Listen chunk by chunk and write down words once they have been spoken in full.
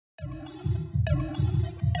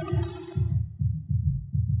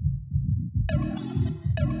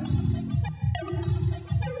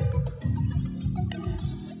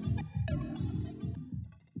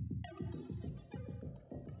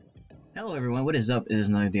Hello, everyone. What is up? It is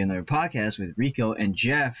another day, another podcast with Rico and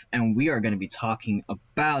Jeff, and we are going to be talking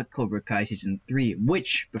about Cobra Kai Season 3,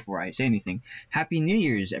 which, before I say anything, Happy New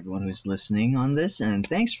Year's, everyone who's listening on this, and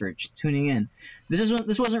thanks for tuning in. This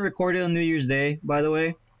wasn't recorded on New Year's Day, by the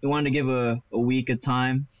way. We wanted to give a week of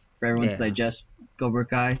time for everyone to digest Cobra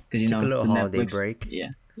Kai, because, Took a little the holiday Netflix break.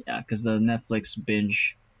 Yeah, because the Netflix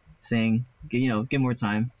binge thing, get more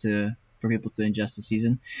time for people to ingest the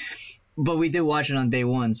season. But we did watch it on day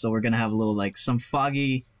one, so we're gonna have a little some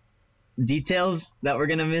foggy details that we're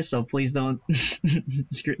gonna miss. So please don't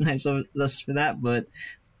scrutinize us for that. But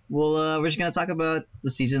we're just gonna talk about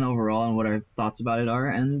the season overall and what our thoughts about it are.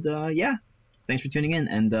 And thanks for tuning in,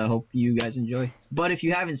 and hope you guys enjoy. But if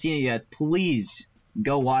you haven't seen it yet, please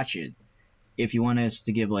go watch it. If you want us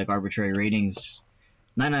to give arbitrary ratings,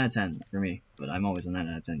 9 out of 10 for me, but I'm always a 9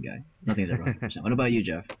 out of 10 guy. Nothing's ever 100%. What about you,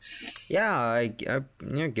 Jeff? Yeah, I give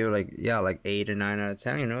it 8 or 9 out of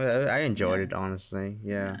 10. I enjoyed it, honestly.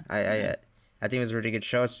 Yeah. I think it was a really good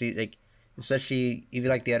show. See, especially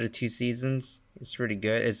even the other two seasons, it's really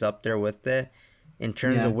good. It's up there with it. In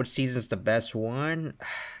terms of which season's the best one,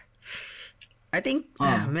 I think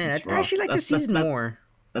I actually like the season more.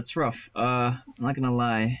 That's rough. I'm not gonna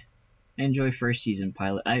lie. I enjoy first season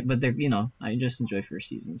pilot. I just enjoy first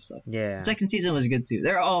season stuff. Yeah. Second season was good too.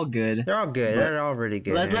 They're all good. They're all good. They're all really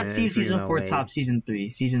good. Let's see if season 4 tops season 3.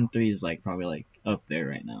 Season 3 is probably up there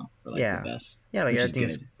right now for the best. Yeah,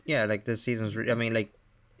 everything's this season's.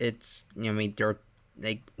 It's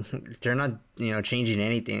they're not changing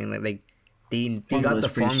anything. They got the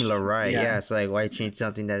formula right. Yeah. So why change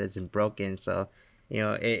something that isn't broken? So.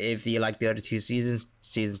 If you like the other two seasons,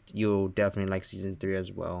 you'll definitely like season 3 as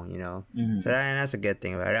well. Mm-hmm. So that's a good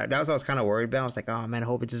thing about it. That was what I was kind of worried about. I was like, oh man, I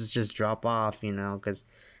hope it just drop off. Because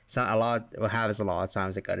what happens a lot of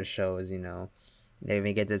times other shows.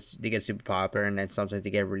 They get super popular, and then sometimes they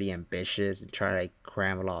get really ambitious and try to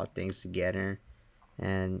cram a lot of things together,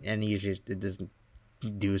 and usually it doesn't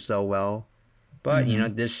do so well. But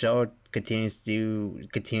this show continues to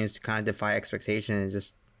kind of defy expectations, and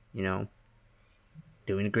just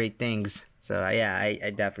doing great things. So I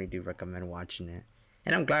definitely do recommend watching it,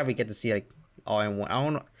 and I'm glad we get to see all in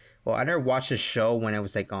one. I never watched the show when it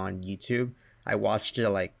was on YouTube. I watched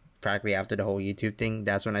it practically after the whole YouTube thing.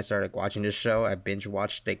 That's when I started watching this show. I binge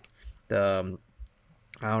watched the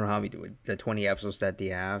I don't know how we do it, the 20 episodes that they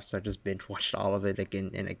have. So I just binge watched all of it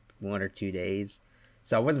in 1 or 2 days.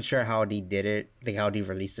 So I wasn't sure how they did it, how they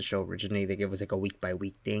released the show originally. It was a week by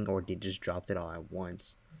week thing, or they just dropped it all at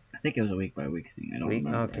once. I think it was a week by week thing. I don't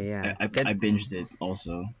remember. Okay, yeah. I binged it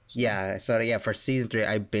also. So. Yeah, so for season 3,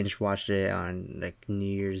 I binge watched it on New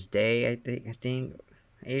Year's Day. I think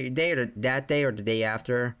that day or the day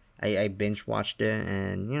after. I binge watched it,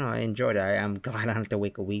 and I enjoyed it. I'm glad I don't have to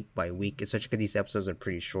wait a week by week, especially because these episodes are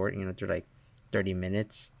pretty short. They're 30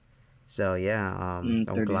 minutes. So yeah, I'm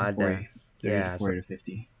glad that 40 to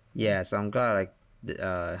 50. Yeah, so I'm glad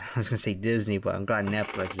I was gonna say Disney, but I'm glad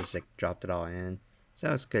Netflix just dropped it all in.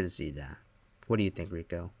 So it's good to see that. What do you think,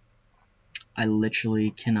 Rico? I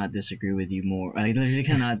literally cannot disagree with you more. I literally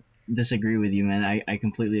cannot disagree with you, man. I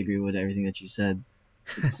completely agree with everything that you said.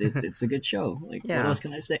 It's a good show. What else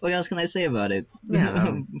can I say? What else can I say about it?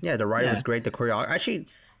 Yeah, the writing was great. The choreography, actually,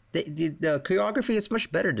 the choreography is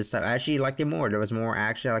much better this time. I actually liked it more. There was more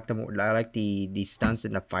action. I like the stunts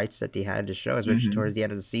and the fights that they had in the show, especially towards the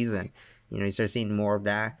end of the season. You start seeing more of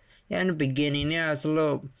that. Yeah, in the beginning, it's a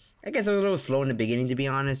little slow in the beginning, to be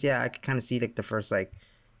honest. Yeah, I could kind of see the first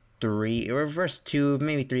 2,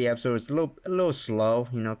 maybe 3 episodes, a little slow,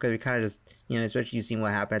 because we kind of just, especially you seen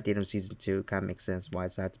what happened at the end of season 2, kind of makes sense why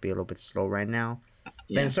it's had to be a little bit slow right now.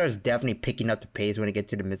 Yeah. But it starts definitely picking up the pace when it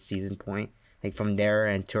gets to the mid-season point. From there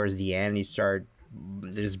and towards the end, you start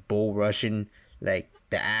just bull rushing, the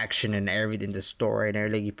action and everything, the story and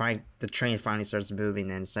everything. You find the train finally starts moving,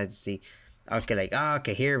 and it's nice to see. Okay,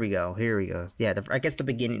 okay, here we go. Yeah, I guess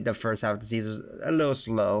the first half of the season was a little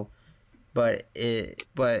slow, but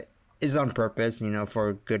it's on purpose,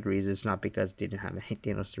 for good reasons. It's not because they didn't have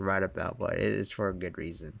anything else to write about, but it is for a good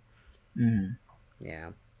reason. Mm. Yeah.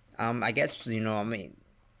 I guess,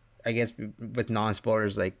 I guess with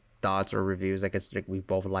non-spoilers, thoughts or reviews, I guess we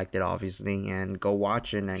both liked it, obviously, and go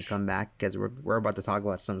watch it and come back, because we're about to talk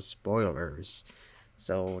about some spoilers.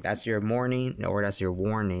 So that's your morning, or that's your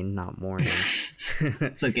warning, not morning.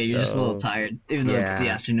 It's okay. You're just a little tired, even though it's the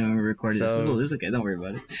afternoon we recorded. It's okay. Don't worry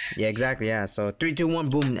about it. Yeah, exactly. Yeah. So 3, 2, 1,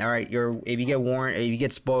 boom. All right. If you get warned, if you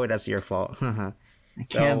get spoiled, that's your fault. I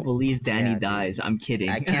can't believe Danny dies. I'm kidding.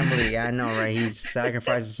 I can't believe. Yeah, I know, right? He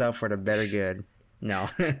sacrificed himself for the better good. No.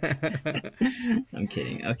 I'm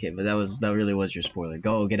kidding. Okay, but that really was your spoiler.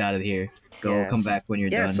 Go, get out of here. Go, come Yes. back when you're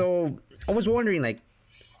Yeah, done. so I was wondering like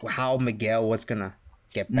how Miguel was gonna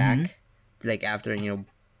get Mm-hmm. back, like after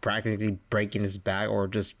practically breaking his back, or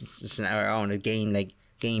just I don't know,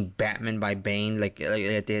 getting Batman by Bane like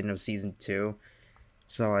at the end of season 2.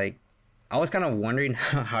 So like I was kind of wondering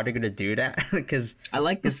how they're gonna do that because I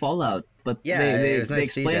like the Fallout, but yeah, it was they nice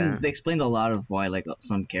to see explained that. they explained a lot of why like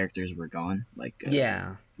some characters were gone,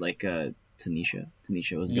 Yeah, like Tanisha.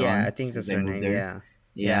 Tanisha was yeah, I gone think because that's they her moved name. her. Yeah,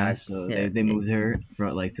 Yeah, yeah, so yeah. they moved her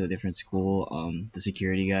from like to a different school. The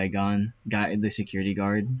security the security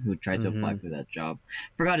guard who tried to apply Mm-hmm. for that job.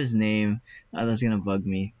 Forgot his name. That's gonna bug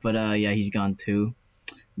me. But yeah, he's gone too.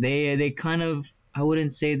 They kind of, I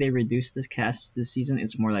wouldn't say they reduced this cast this season.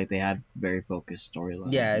 It's more like they had very focused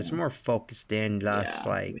storylines. Yeah, You it's know. more focused in, less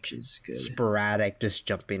Yeah, which like is good. sporadic, just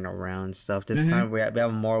jumping around stuff. This Hmm. time we have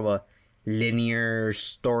more of a linear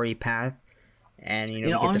story path, and You we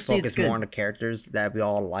know, get to honestly, it's focus more good. on the characters that we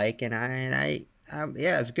all like, yeah,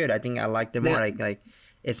 it's good. I think I like them more. Yeah, Like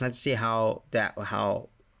it's nice to see how at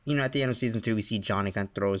the end of season 2 we see Johnny kind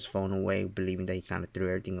of throw his phone away, believing that he kind of threw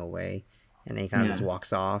everything away, and then he kind of yeah, just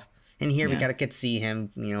walks off. And here we yeah. gotta get to see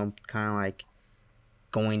him, kind of like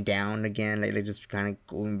going down again, like just kind of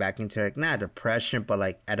going back into like not depression, but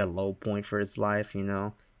like at a low point for his life, Yeah.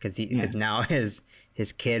 because now his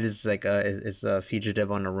kid is like is a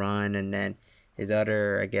fugitive on the run, and then his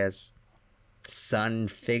other, I guess, son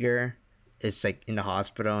figure is like in the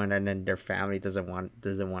hospital, and then their family doesn't want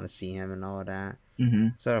to see him and all of that. Hmm.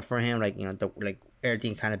 So for him, like like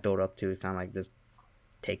everything kind of built up to kind of like this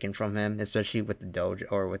taken from him, especially with the dojo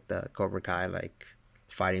or with the Cobra Kai like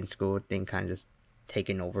fighting school thing, kind of just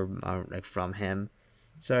taken over like from him.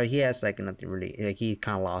 So he has like nothing really, like he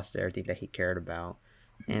kind of lost everything that he cared about,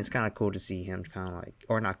 and it's kind of cool to see him kind of like,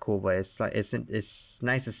 or not cool, but it's like it's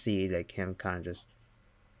nice to see like him kind of just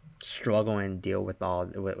struggle and deal with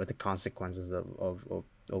with the consequences of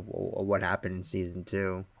what happened in season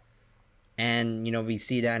 2. And we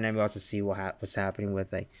see that, and then we also see what's happening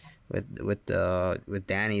with like with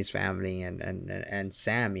Danny's family and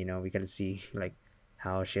Sam. We got to see like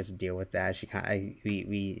how she has to deal with that.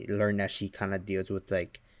 We learn that she kind of deals with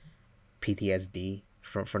like PTSD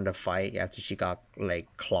from the fight after she got like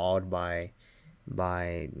clawed by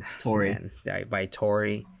Tori. by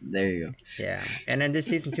Tori. There you go. Yeah, and then this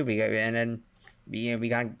season 2 we get to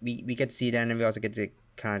see that, and then we also get to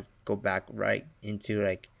kind of go back right into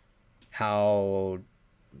like how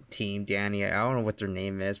Team Danny, I don't know what their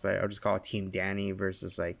name is, but I'll just call it Team Danny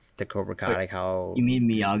versus like the Cobra Kai, Wait, like how you mean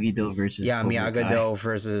Miyagi-Do versus yeah, Cobra Miyagi Kai? Do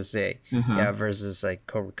versus Uh-huh. versus like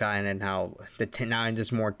Cobra Kai, and then how now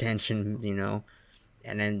there's more tension,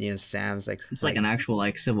 and then Sam's like It's like an actual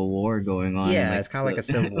like civil war going on. yeah, Like, it's kind of like a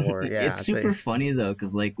civil war. Yeah, it's super like, funny though,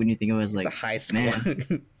 because like when you think of it as it's like, a high school.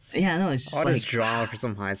 man, yeah, no, it's just All like this drama for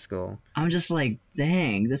some high school. I'm just like,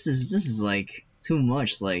 dang, this is like too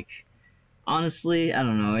much. Like, honestly, I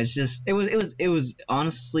don't know. It's just it was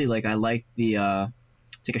honestly like I like the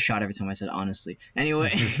take a shot every time I said honestly.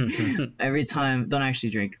 Anyway, every time don't actually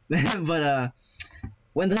drink, but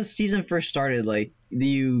when the season first started, like, do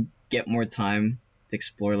you get more time to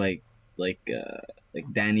explore like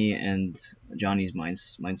Danny and Johnny's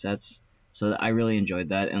mindsets? So I really enjoyed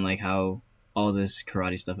that, and like how all this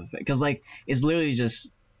karate stuff affect, because like it's literally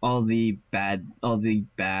just all the bad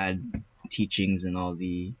teachings and all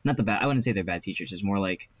the not the bad, I wouldn't say they're bad teachers, it's more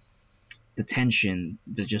like the tension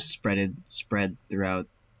that just spread throughout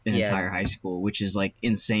an Yeah. entire high school, which is like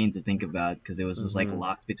insane to think about because it was just like Mhm.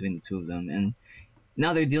 locked between the two of them. And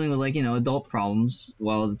now they're dealing with like adult problems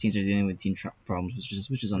while the teens are dealing with problems,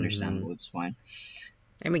 which is understandable. It's fine.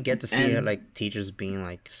 And we get to see And like teachers being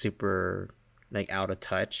like super like out of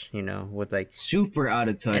touch, with like, super out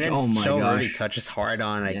of touch. and then Oh my show really gosh. touches hard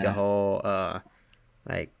on like the Yeah. whole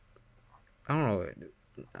like, I don't know, I don't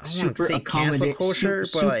want Super to say cancel culture,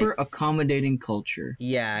 but like super accommodating culture.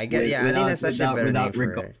 yeah, I get, yeah, I think Without that's actually a better name for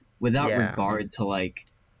it. without Yeah. regard to like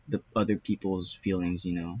the other people's feelings.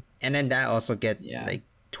 And then that also get Yeah. like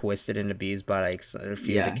twisted and abused by like a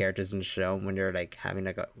few of Yeah. the characters in the show when they're like having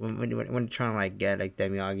like when trying to like get like the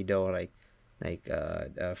Miyagi-Do or like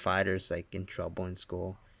fighters like in trouble in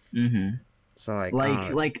school. Mm-hmm. So like I don't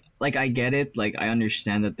know. Like I get it. Like I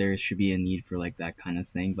understand that there should be a need for like that kind of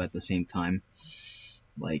thing, but at the same time,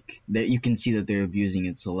 like that you can see that they're abusing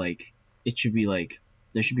it. So like it should be like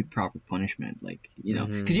there should be proper punishment. Like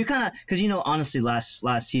Mhm. because honestly,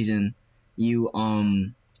 last season, you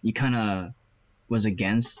kind of was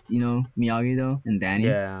against Miyagi though and Danny.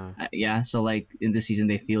 Yeah. Yeah. So like in this season,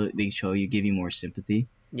 they give you more sympathy.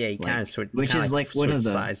 Yeah, you like kind of switch. You which kind is of like like one switch of the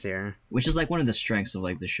sides here. which is like one of the strengths of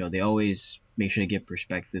like the show. They always make sure to give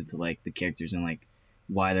perspective to like the characters and like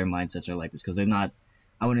why their mindsets are like this, because they're not.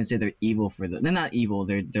 I wouldn't say they're evil for the. They're not evil.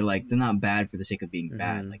 They're like they're not bad for the sake of being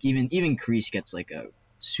bad. Hmm. Like even Kreese gets like a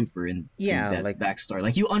super in Yeah, depth like backstory.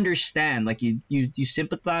 Like you understand. Like you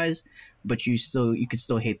sympathize, but you could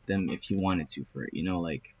still hate them if you wanted to for it. You know,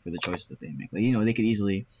 like for the choices that they make. Like they could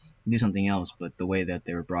easily do something else, but the way that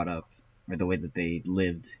they were brought up or the way that they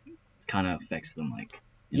lived kind of affects them like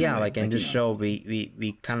in a yeah, way. like in Like this show,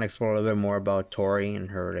 we kind of explore a little bit more about Tori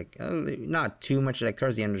and her, like not too much. Like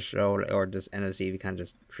towards the end of the show or this end of the season, we kind of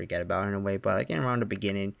just forget about her in a way. But like around the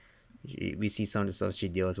beginning, we see some of the stuff she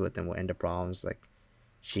deals with and the problems like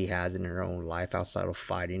she has in her own life outside of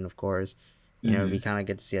fighting, of course. We mm-hmm, kind of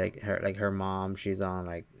get to see like her mom. She's on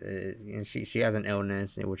like she has an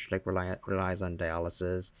illness which like relies on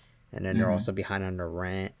dialysis, and then they're mm-hmm. also behind on their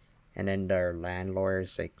rent, and then their landlord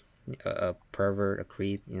is like a pervert, a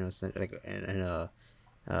creep, so, like and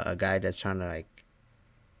a guy that's trying to like.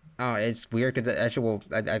 Oh, it's weird because actually, well,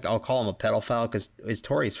 I'll call him a pedophile because his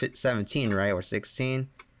Tori's 17, right, or 16.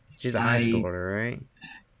 She's a high I schooler, right?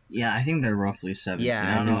 Yeah, I think they're roughly 17. Yeah, I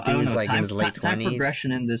and don't know. this I don't dude's know. like in Time his late time 20s.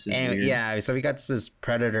 progression in this is And weird. yeah, so we got this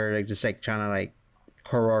predator like just like trying to like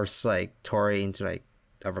coerce like Tori into like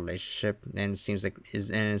a relationship, and it seems like it's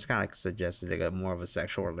kind of like suggested like a more of a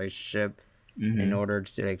sexual relationship in Mhm. order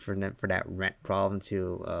to like for that rent problem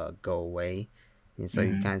to go away, and so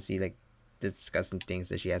you Mhm. kind of see like the disgusting things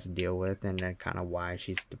that she has to deal with, and then kind of why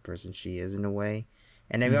she's the person she is in a way,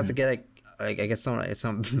 and then we also Mhm. get like I guess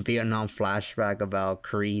some Vietnam flashback about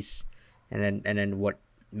Kreese, and then what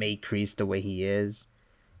made Kreese the way he is,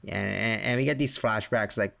 and we get these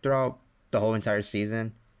flashbacks like throughout the whole entire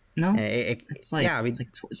season, No, and it's like yeah, we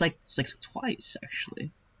it's like twice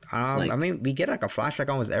actually. It's I like mean we get like a flashback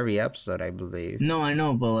almost every episode, I believe. no, I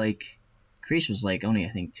know, but like Kreese was like only I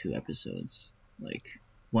think 2 episodes. Like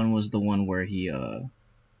one was the one where he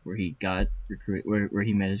got recruited where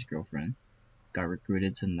he met his girlfriend, got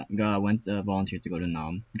recruited to went volunteered to go to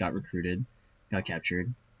Nam, got recruited, got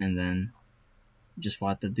captured, and then just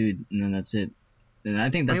fought the dude, and then that's it. And I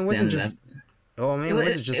think I that's mean, it the end wasn't of that. just. Oh, I mean, it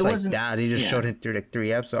wasn't just It like wasn't. that. He just Yeah, showed it through like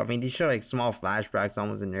 3 episodes. I mean, they showed like small flashbacks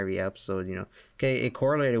almost in every episode. Okay, it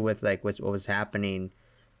correlated with like what was happening,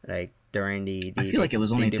 like during I feel like it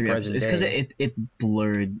was only the 3 episodes. present It's because day. it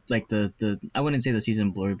blurred like the I wouldn't say the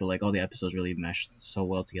season blurred, but like all the episodes really meshed so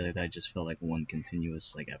well together that I just felt like one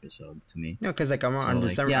continuous like episode to me. No, because like I'm So on like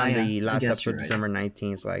December yeah, on yeah, the I last guess you're episode, right. December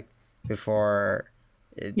 19th, like before.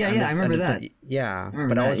 Yeah, yeah, I remember that. Yeah, I remember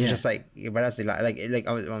but I that. wasn't Yeah. just like, but that's like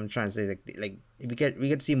I'm trying to say like we get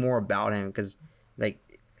to see more about him because like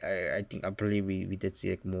I think I believe we did see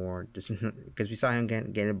like more just because we saw him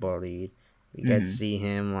getting bullied. We got to Hmm. see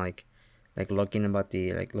him like looking up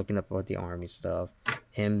about the army stuff,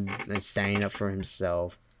 him like, standing up for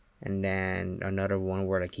himself, and then another one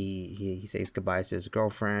where like he says goodbye to his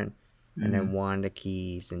girlfriend, and Hmm. then one like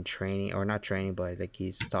he's in training or not training, but like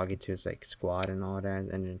he's talking to his like squad and all that, and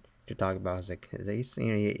then to talk about his like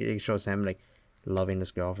it shows him like loving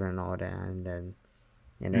his girlfriend and all that, and then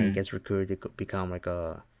he Hmm. gets recruited to become like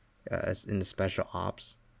in the special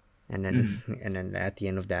ops, and then Hmm. and then at the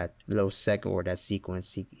end of that little second or that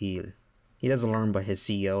sequence, he doesn't learn, but his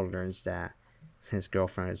CEO learns that his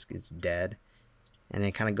girlfriend is dead, and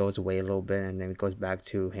it kind of goes away a little bit, and then it goes back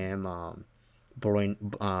to him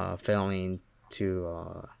failing to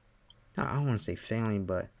I don't want to say failing,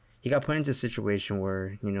 but he got put into a situation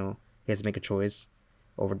where he has to make a choice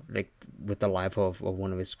over like with the life of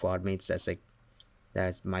one of his squad mates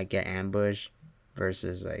that might get ambushed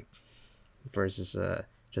versus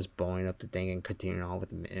just blowing up the thing and continuing on with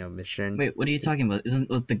the mission. Wait, what are you talking about? Isn't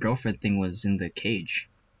what the girlfriend thing was in the cage?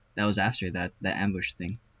 That was after that ambush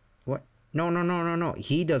thing. What? No, no, no, no, no.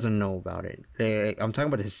 He doesn't know about it. I'm talking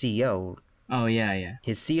about his CEO. Oh yeah, yeah.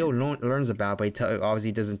 His CEO learns about it, but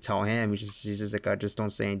obviously doesn't tell him. He's just like, I just don't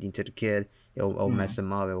say anything to the kid. It'll Hmm. mess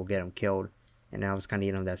him up. It will get him killed. And that was kind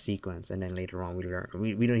of that sequence. And then later on, we learn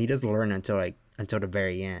we don't. He doesn't learn until the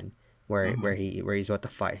very end, where Uh-huh. he's about to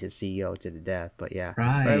fight his CEO to the death. But yeah,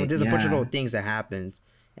 Right. there's a bunch of Yeah. little things that happens,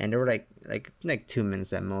 and they were like 2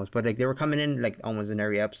 minutes at most. But like they were coming in like almost in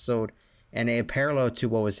every episode, and it parallel to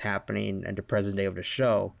what was happening at the present day of the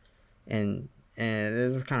show, and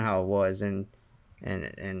this is kind of how it was, and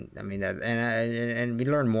I mean that, and we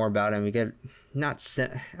learn more about him. We get a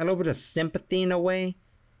little bit of sympathy in a way,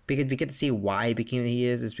 because we get to see why he became he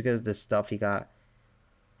is. It's because of the stuff he got.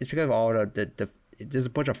 It's because of all the there's a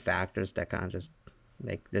bunch of factors that kind of just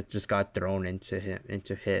that just got thrown into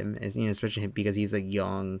him, and especially him because he's a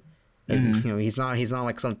young Like, Mhm. he's not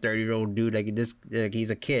like some 30-year-old dude. Like this, like he's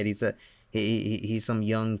a kid. He's some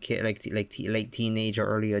young kid, late teenage or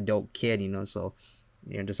early adult kid. So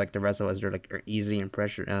just like the rest of us, they're like are easily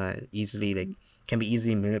impression, easily like can be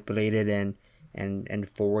easily manipulated and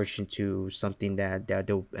forged into something that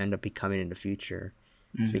they'll end up becoming in the future.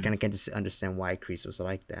 So we Mhm. kind of get to understand why Kreese was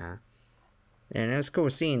like that, and it was cool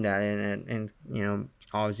seeing that. And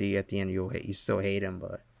obviously at the end you still hate him,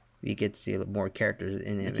 but we get to see more characters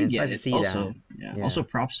in him, and You it's get nice to it. see that. Also, yeah. Yeah, Also,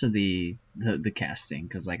 props to the casting,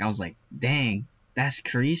 because like I was like, dang, that's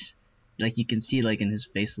Kreese. Like you can see like in his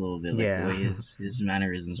face a little bit, like the yeah, way his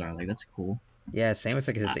mannerisms are. Like that's cool. yeah. Same with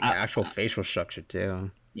like his I, actual facial structure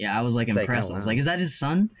too. yeah, I was like It's like, oh impressed. I was like, wow. is that his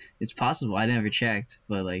son? It's possible. I never checked,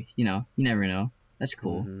 but like you never know. That's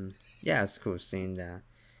cool. Yeah, it's cool seeing that.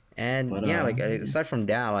 And But yeah, like yeah. aside from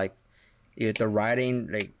that, like the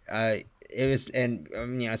writing, like it was, and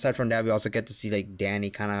aside from that, we also get to see like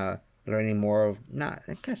Danny kind of learning more of not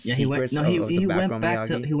kind of Yeah, he went. secrets No, of the he went background back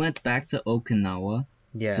to Miyagi. Okinawa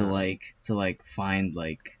Yeah, to like find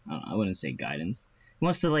like I, don't know, I wouldn't say guidance. He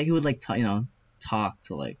wants to like he would like talk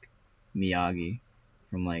to like Miyagi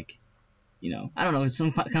from like I don't know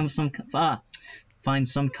some kind of find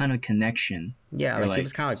some kind of connection yeah, or like he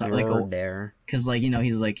was like kind of so, like like a lured there. because like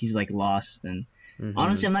he's like lost. And Mm-hmm.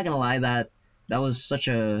 honestly, I'm not gonna lie, that was such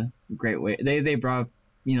a great way they brought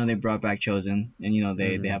they brought back Chosen, and they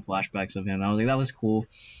Mm-hmm. have flashbacks of him. I was like, that was cool.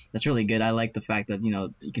 That's really good. I like the fact that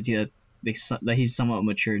you can see that that he's somewhat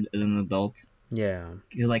matured as an adult. Yeah.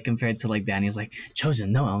 'Cause, like compared to like Danny's like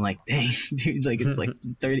Chosen, no. I'm like, dang, dude, like it's like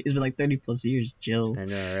 30. It's been like 30 plus years. Chill. I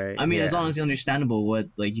know, right? I mean, it's Yeah. honestly understandable what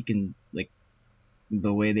like you can like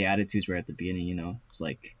the way the attitudes were at the beginning. It's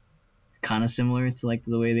like kind of similar to like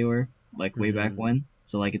the way they were like way back Mm-hmm. when.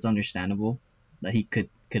 So like it's understandable that he could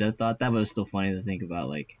have thought that, but it's still funny to think about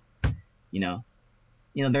like you know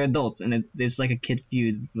they're adults, and it's like a kid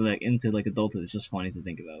feud like into like adulthood. It's just funny to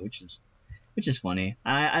think about, which is funny.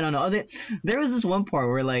 I don't know. There was this one part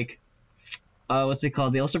where like what's it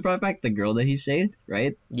called? They also brought back the girl that he saved,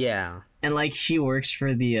 right? Yeah. And like she works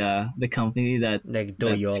for the company Like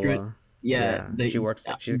that screwed. Doyola. Yeah, Yeah. She works.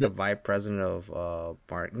 She's like a the vice president of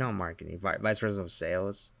no marketing, vice president of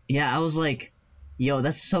sales. yeah. I was like, yo,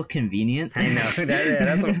 that's so convenient. I know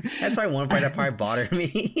that's why one part that part bothered me.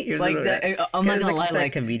 It was Like that, I'm not gonna like lie. it's that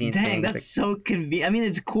Like, convenient dang, thing. It's that's like so convenient. I mean,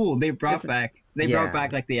 it's cool. it's, They brought back yeah.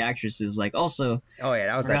 like the actresses. Like, also, Oh yeah,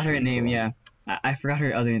 that was forgot actually her really name. cool. Yeah, I forgot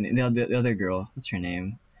her other name. The other girl. What's her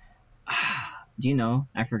name? Do you know?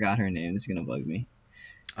 I forgot her name. It's gonna bug me.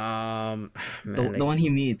 Man, The like one he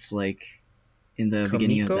meets like in the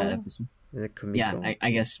beginning of that Kamiko. episode. Is it Yeah, Kamiko?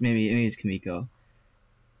 I guess maybe it's Kamiko.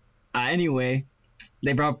 Anyway,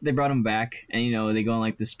 they brought him back, and they go on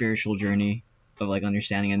like the spiritual journey of like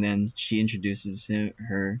understanding, and then she introduces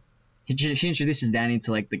she introduces Danny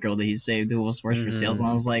to like the girl that he saved who was works for sales. And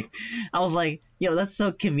Mm-hmm. I was like, yo, that's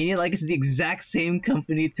so convenient. Like it's the exact same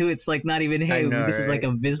company too. It's like not even, I hey, know, this is like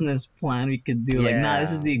right? a business plan we could do. Like, nah,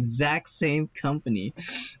 this is Yeah. the exact same company.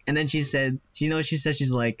 And then she said, she said,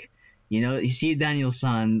 she's like, you see,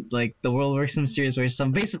 Daniel-san, like the world works in mysterious ways.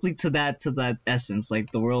 Some basically to that essence,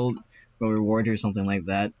 like the world will reward you or something like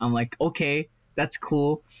that. I'm like, okay, that's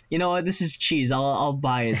cool. You know what? This is cheese. I'll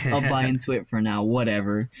buy it. I'll buy into it for now.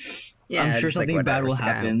 Whatever. I'm Yeah, sure it's like something bad whatever. will This guy,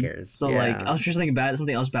 who happen. cares? So like, Yeah. I'm sure something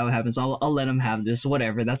else bad will happen. So I'll let him have this.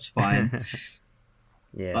 Whatever. That's fine.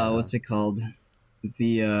 Yeah. What's it called?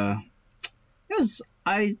 The it was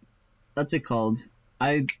I. What's it called?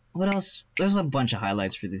 What else? There's a bunch of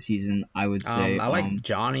highlights for the season. I would say. I like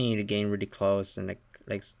Johnny to getting really close and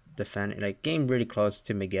like defend like getting really close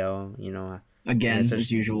to Miguel. Again, and it's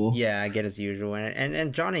as usual. yeah, again as usual,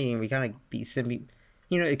 and Johnny, we kind of be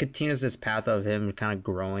it continues this path of him kind of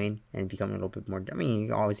growing and becoming a little bit more. I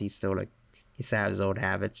mean, obviously he still has his old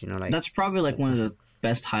habits. Like That's probably like one of the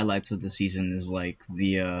best highlights of the season is like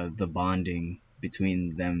the bonding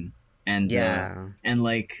between them, yeah. and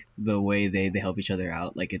like the way they help each other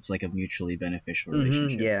out. Like it's like a mutually beneficial Mm-hmm,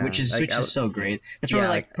 relationship, yeah, which is like so great. That's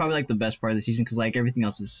yeah, probably like the best part of the season, because like everything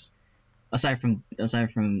else is aside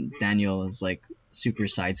from Daniel is like super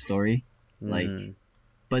side story, like mhm.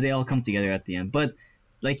 but they all come together at the end. But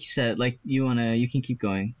like you said, like you can keep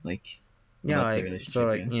going, like Yeah, about the like so,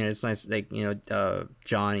 relationship. like it's nice, like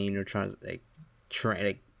Johnny, trying to like try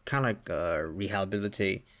like kind of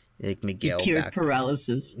rehabilitate like He Miguel cured back.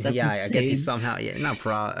 paralysis. That's Yeah, insane. I guess he somehow not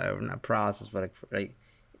paralysis, but like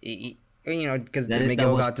because That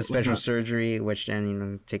Miguel was got the was special not. surgery, which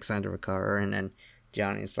then takes time to recover, and then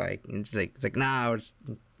Johnny's like it's like nah,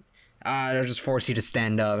 they'll just force you to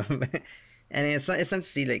stand up, and it's nice to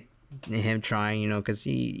see like him trying, because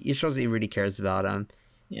he shows he really cares about him,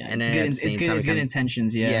 Yeah, And it's then good. at the It's same good. time, It's good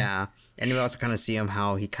intentions. Yeah. yeah, and we also kind of see him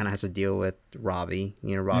how he kind of has to deal with Robbie.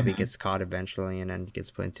 You know, Robbie Hmm. gets caught eventually, and then gets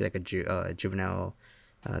put into like a juvenile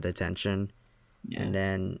detention, Yeah. and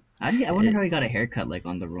then I wonder it, how he got a haircut like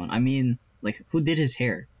on the run. I mean, like who did his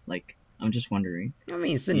hair? Like I'm just wondering. I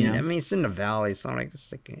mean, You know? it's in the valley, so like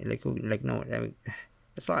it's like no, I mean,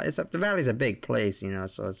 the valley's a big place, you know,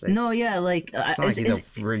 so it's like No, yeah, like it's not like he's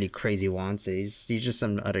a really crazy Wanted. He's just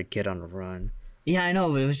some other kid on the run. yeah, I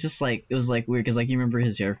know, but it was just like it was like weird because like you remember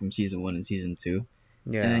his hair from season 1 and season 2,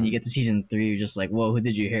 and then Yeah. you get to season 3, you're just like, whoa, who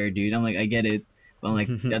did your hair, dude? I'm like, I get it, but I'm like,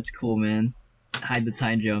 that's cool, man. Hide the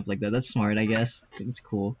time jump like that. That's smart, I guess. It's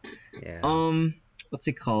cool. Yeah. What's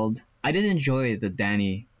it called? I did enjoy the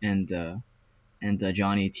Danny and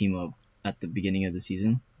Johnny team up at the beginning of the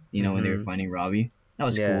season. You know when they were Mhm. finding Robbie. That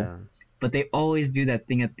was cool. Yeah. But they always do that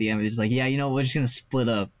thing at the end. Where they're just like, yeah, you know, we're just gonna split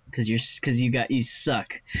up because you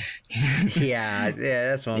suck. Yeah,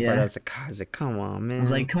 that's one part. Yeah. I was like, come on, man. I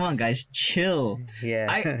was like, come on, guys, chill.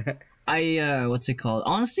 yeah. What's it called?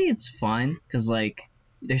 Honestly, it's fine because like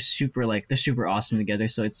they're super awesome together.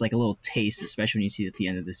 So it's like a little taste, especially when you see it at the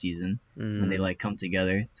end of the season when they like come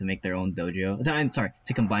together to make their own dojo. I'm sorry,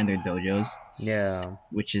 to combine their dojos, Yeah.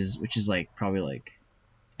 which is like probably like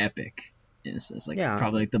epic. It's like Yeah.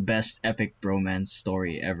 probably like the best epic bromance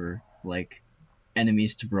story ever. Like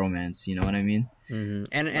enemies to bromance. You know what I mean? And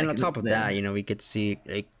Like, on top of that, you know, we could see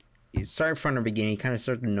like you start from the beginning. You kind of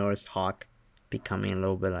start to notice Hawk becoming a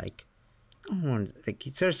little bit like, like he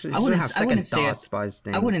starts to have second thoughts about his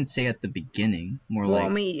things. I wouldn't say at the beginning. More Well, like I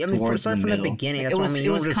mean, towards start the from the middle. beginning. Like, That's what I mean. You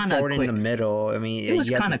don't just start in quick. the middle. I mean, It was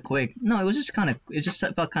you have kind to- of quick. No, it was just kind of. It just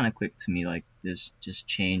felt kind of quick to me. Like this just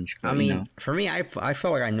change. But, I mean, you know. for me, I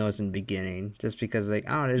felt like I noticed in the beginning, just because like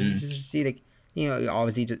I don't know, just see like you know,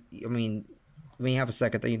 obviously, just, I mean, when you have a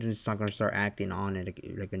second thought, you're just not gonna start acting on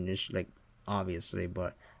it like initially, like obviously,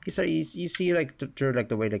 but you see like through like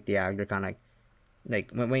the way like the actor kind of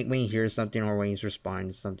like when you hear something or when he's responding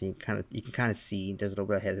to something, you can kind of see there's a little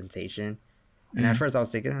bit of hesitation. And at first I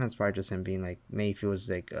was thinking, it's probably just him being like, maybe he feels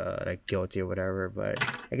like guilty or whatever. But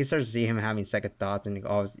I can start to see him having second thoughts, and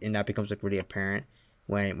and that becomes like really apparent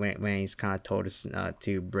when he's kind of told us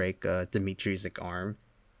to break Dimitri's like arm.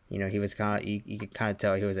 You know, he was kind of you could kind of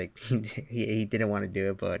tell he was like he didn't want to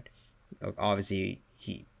do it, but obviously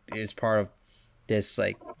he is part of this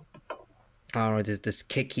like I don't know this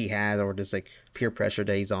kick he has or this like peer pressure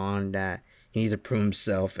that he's on that he needs to prove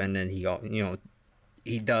himself, and then he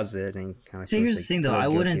does it and kind of. See, here's the thing though. I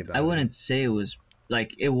wouldn't say it was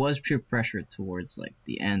like it was pure pressure towards like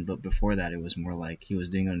the end, but before that, it was more like he was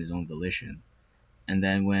doing it on his own volition. And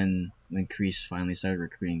then when Kreese finally started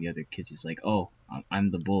recruiting the other kids, he's like, "Oh,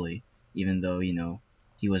 I'm the bully," even though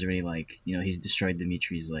he was already like he's destroyed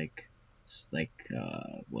Dimitri's like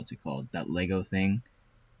what's it called, that Lego thing,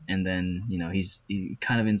 and then he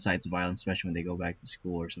kind of incites violence, especially when they go back to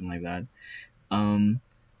school or something like that.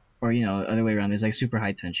 Or other way around. There's like super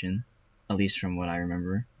high tension, at least from what I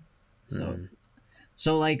remember.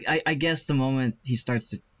 So like I guess the moment he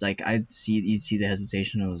starts to like you'd see the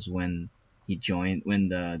hesitation was when he joined, when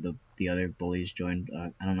the other bullies joined.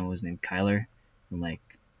 I don't know his name, Kyler, from like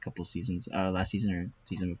a couple seasons, last season or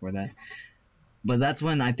season before that. But that's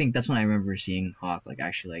when I remember seeing Hawk like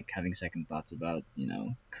actually like having second thoughts about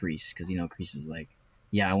Kreese, because Kreese is like,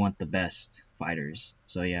 yeah, I want the best fighters,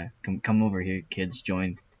 so yeah, come over here, kids,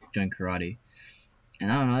 join karate.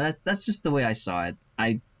 And I don't know, that's just the way I saw it.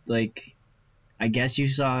 I guess you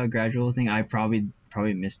saw a gradual thing. I probably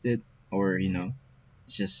missed it, or it's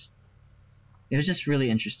just it was just really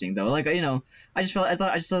interesting though. Like I just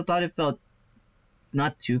thought it felt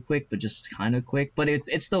not too quick, but just kind of quick. But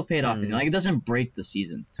it still paid off. Like it doesn't break the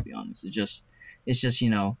season, to be honest. It's just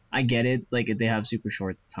I get it. Like they have super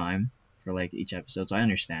short time for like each episode, so I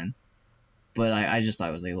understand. But I just thought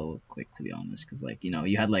it was like a little quick, to be honest, because like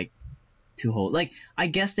you had like two whole, like I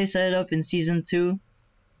guess they set it up in season 2,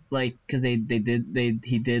 like because he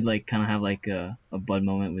did like kind of have like a bud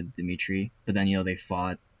moment with Dimitri, but then they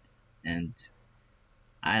fought, and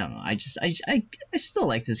I don't know. I still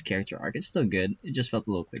like this character arc. It's still good. It just felt a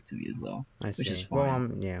little quick to me as well. I see. Which is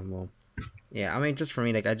fine. Yeah. I mean, just for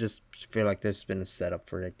me, like I just feel like there's been a setup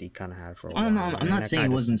for like they kind of had for a while. I'm not saying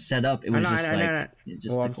it wasn't set up. It was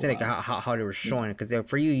I'm saying like how they were showing it, because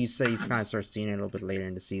for you say you kind of start seeing it a little bit later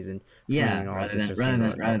in the season. Yeah, rather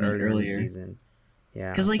than earlier in the season.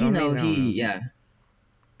 Yeah, because like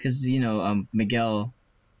because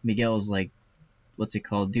Miguel's like, what's it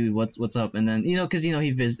called, dude? What's up? And then because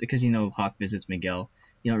Hawk visits Miguel.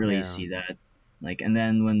 You don't really see that. Like, and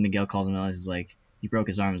then when Miguel calls him out, he's like, he broke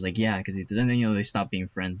his arm. It's like, yeah, because he did. And then they stop being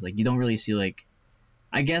friends. Like you don't really see like,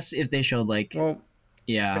 I guess if they showed like,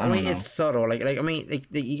 Yeah, I I don't mean, it's know. subtle. I mean,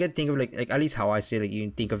 you gotta think of like at least how I see it. Like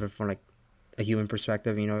you think of it from like a human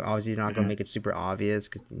perspective. You know, obviously you're not gonna Mhm. make it super obvious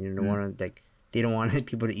because you don't Mhm. want to like they don't want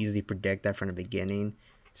people to easily predict that from the beginning.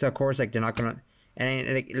 So of course, like they're not gonna.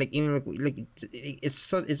 And like even like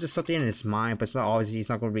it's just something in his mind, but it's not obviously he's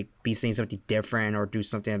not going to be saying something different or do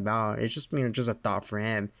something about it. It's just just a thought for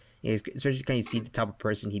him. Especially kind of see the type of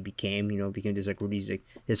person he became. You know, became this like really like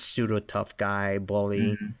this pseudo tough guy,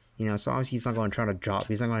 bully. Mhm. You know, so obviously he's not going to try to drop.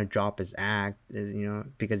 He's not going to drop his act. You know,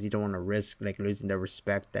 because he don't want to risk like losing the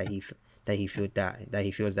respect that he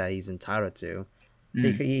feels that he's entitled to. So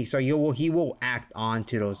Mhm. he will act on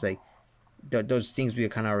to those like those things we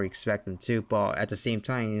kind of already expect them to, but at the same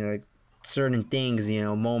time, you know, like certain things, you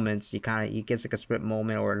know, moments, he gets like a split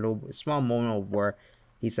moment or a little small moment where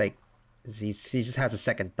he's like, he just has a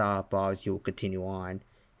second thought, but obviously he will continue on,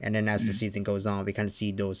 and then as the Mhm. season goes on, we kind of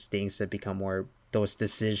see those things that become more those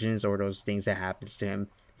decisions or those things that happens to him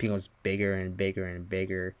becomes bigger and bigger and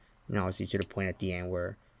bigger, you know, obviously to the point at the end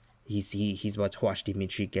where he's about to watch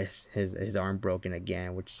Dimitri get his arm broken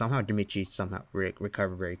again, which somehow Dimitri somehow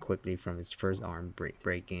recovered very quickly from his first arm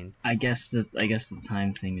breaking. I guess the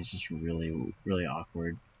time thing is just really really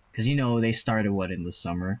awkward because they started what in the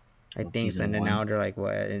summer I of think so, season and then one. now they're like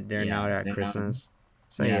what they're now Yeah, at they're now Christmas,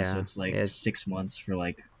 so yeah, so yeah, it's like it's 6 months for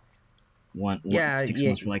like one yeah 6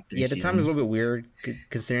 months for like three yeah. The time is a seasons. little bit weird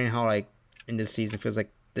considering how like in this season it feels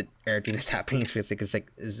like everything that's happening. It feels like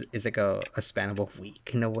it's like a span of a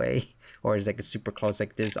week in a way, or it's like a super close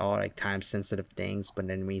like this all like time sensitive things. But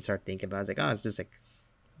then when you start thinking about it, it's like oh, it's just like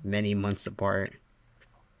many months apart.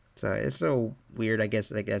 So it's so weird. I guess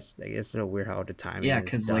it's a little weird how the timing Yeah, is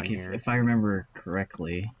because done like if, here. if I remember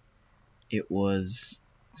correctly, it was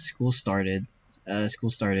school started. School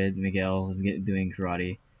started. Miguel was doing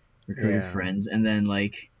karate, recruited Yeah. friends, and then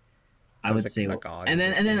like I So it's would say, like and August,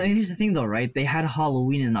 then I and then think. here's the thing though, right? They had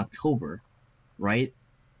Halloween in October, right?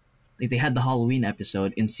 Like they had the Halloween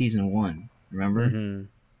episode in season one. Remember? Mm-hmm.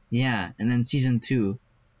 Yeah, and then season two,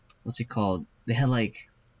 what's it called? They had like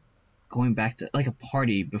going back to like a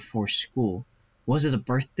party before school. Was it a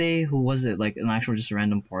birthday? Who was it? Like an actual just a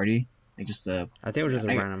random party? Like just a I think it was just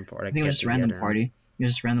a I random part, think like it was get just a random together. party. It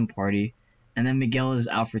was just a random party, and then Miguel is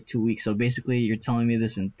out for 2 weeks. So basically, you're telling me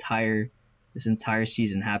this entire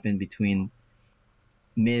season happened between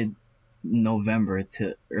mid November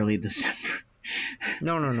to early December.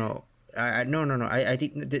 No, no, no. No. I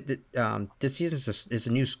think this season is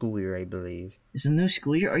a new school year, I believe. It's a new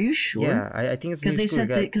school year. Are you sure? Yeah, I think it's a Because new they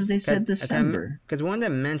school year. said December. Because one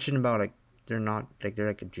that mentioned about like they're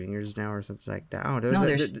like juniors now or something like that. Oh, No,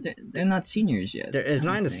 they're not seniors yet. it's I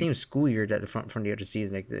not don't in the think. same school year that from the other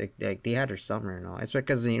season. Like they had their summer and all. It's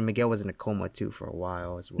because Miguel was in a coma too for a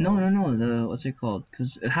while as No, well. no, no. The what's it called?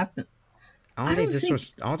 Because it happened. I don't think.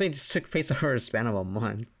 I don't think this took place over a span of a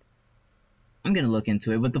month. I'm gonna look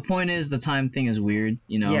into it, but the point is, the time thing is weird.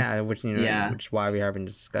 Yeah, Yeah, which is why we're having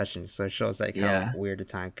this discussion. So it shows like how yeah, weird the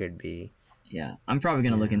time could be. yeah. I'm probably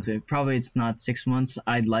gonna look Yeah. into it. Probably it's not 6 months.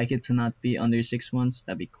 I'd like it to not be under 6 months.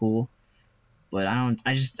 That'd be cool. But I don't.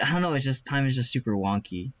 I don't know. It's just time is just super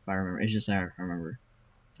wonky. If I remember, it's just I remember.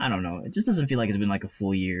 I don't know. It just doesn't feel like it's been like a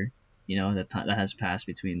full year. That time that has passed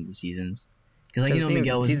between the seasons. Because like Because I think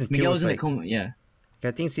season two Miguel was was in a like coma. Yeah,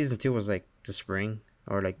 I think season two was like the spring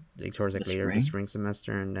or like towards the like later the spring. spring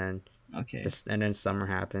semester, and then Okay. this and then summer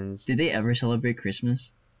happens. Did they ever celebrate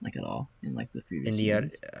Christmas like at all in like the In previous the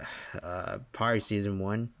seasons? probably season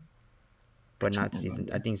one, but I don't not season.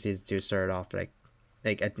 I remember. think season two started off like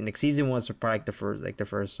I think like season one was probably like the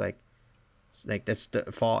first like that's the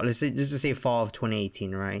fall. Let's just say fall of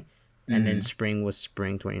 2018, right? And then Mm. spring was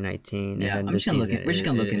spring 2019, and Yeah, then I'm the just gonna look season at. We're just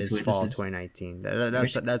gonna look into is it. This fall of is. 2019. We're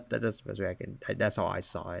That's just, that's the best way I can. That's how I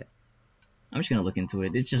saw it. I'm just gonna look into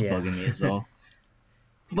it. It's just Yeah. bugging me as all.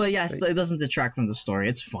 But yeah, So it doesn't detract from the story.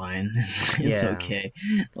 It's fine. It's yeah, okay.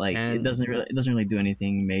 Like it and doesn't really do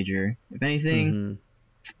anything major. If anything, mm-hmm.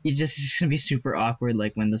 it's gonna be super awkward.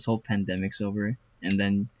 Like when this whole pandemic's over, and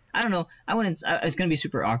then I don't know. I wouldn't. It's gonna be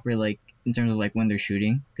super awkward. Like in terms of like when they're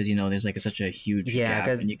shooting, because there's like such a huge Yeah, gap,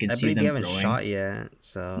 because and you can I see believe they them haven't growing. shot yet,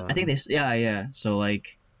 I think so yeah. So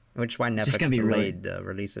like which is why it's just gonna Netflix be really delayed the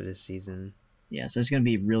release of this season. yeah. So it's gonna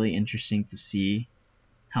be really interesting to see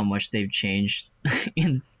how much they've changed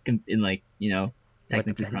in like What the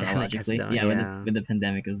technically pandemic has chronologically. done, Yeah, yeah. with the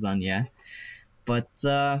pandemic is done. Yeah, but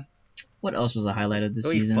what else was a highlight of It this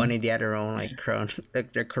would be season? funny they had their own like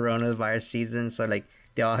like their coronavirus season, so like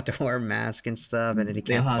they all have to wear masks and stuff, and then they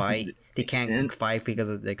They'll can't have fight. to. They can't And, fight because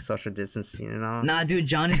of like social distancing, you know. nah, dude,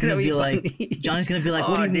 Johnny's gonna That'd be be like, funny.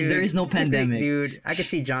 what Oh, do you mean? There dude, is no he's gonna, pandemic. dude. I could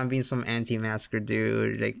see John being some anti-masker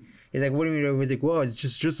dude. Like He's like, what do you mean? He's like, well, it's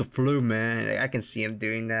just a flu, man. Like, I can see him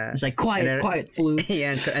doing that. It's like quiet, flu.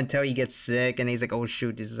 Yeah, until he gets sick, and he's like, oh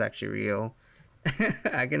shoot, this is actually real.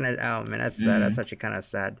 I can. Oh man, that's sad. That's actually kind of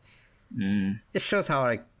sad. It shows how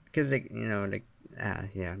like, cause like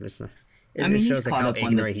yeah, listen. It shows like how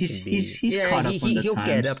ignorant he can be. He's caught up on the he'll times.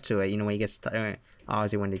 get up to it. When he gets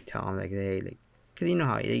obviously when they tell him like, hey, like, cause you know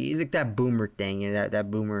how he's like that boomer thing, that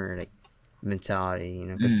boomer like mentality,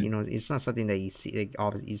 because it's not something that you see. Like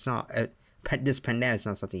obviously, it's not this pandemic. It's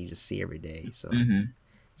not something you just see every day. So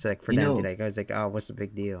it's like for them to like, I was like, oh, what's the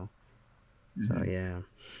big deal? So yeah.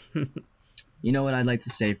 You know what I'd like to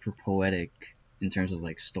say for poetic in terms of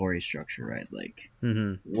like story structure, right? Like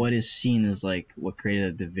what is seen as like what created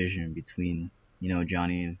a division between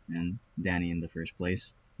Johnny and Danny in the first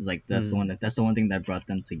place. It's like that's the one thing that brought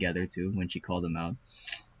them together too when she called them out.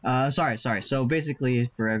 Sorry. So basically,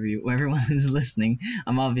 for everyone who's listening,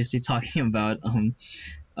 I'm obviously talking about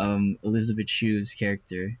Elizabeth Shue's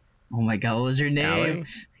character. Oh my God, what was her name?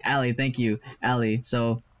 Allie. Thank you, Allie.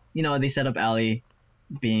 So they set up Allie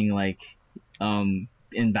being like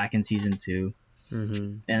back in season 2,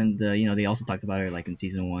 and they also talked about her like in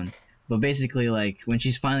season 1. But basically, like when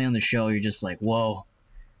she's finally on the show, you're just like, whoa,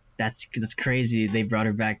 that's crazy. They brought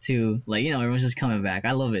her back too. Like everyone's just coming back.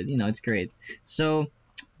 I love it. It's great. So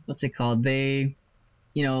what's it called? They,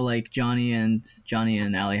 like Johnny and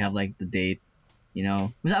Allie have like the date.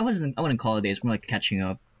 I wouldn't call it a date. It's more like catching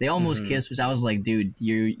up. They almost kissed, which I was like, dude,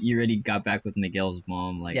 you already got back with Miguel's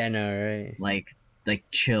mom. Like, yeah, I know, right? Like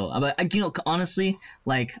chill. But honestly,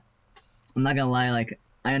 like, I'm not gonna lie, like,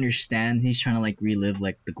 I understand he's trying to like relive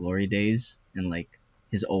like the glory days and like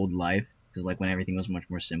his old life, because like when everything was much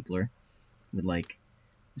more simpler, with like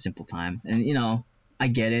a simple time. And I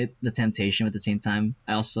get it, the temptation. But at the same time,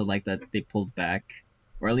 I also like that they pulled back,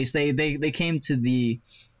 or at least they came to the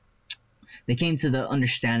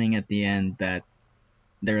understanding at the end that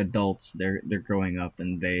they're adults, they're growing up,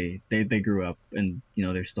 and they grew up, and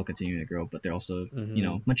they're still continuing to grow, but they're also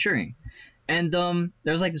maturing. And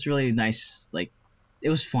there was like this really nice, like, it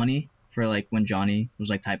was funny for like when Johnny was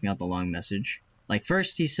like typing out the long message. Like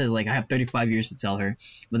first he said like, I have 35 years to tell her,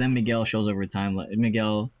 but then Miguel shows over time, like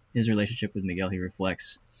his relationship with Miguel, he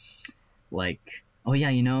reflects like, oh yeah,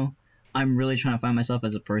 I'm really trying to find myself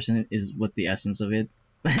as a person is what the essence of it.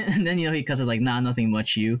 And then he cuts it like, nah, nothing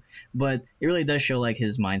much you. But it really does show like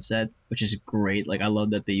his mindset, which is great. Like I love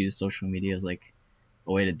that they use social media as like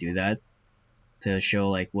a way to do that, to show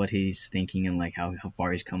like what he's thinking and like how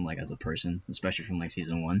far he's come like as a person, especially from like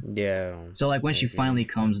season 1. Yeah. So like when she finally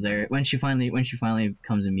comes there, when she finally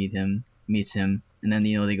comes and meets him, and then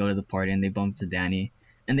they go to the party and they bump to Danny,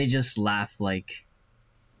 and they just laugh like,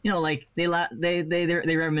 like they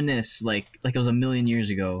reminisce like it was a million years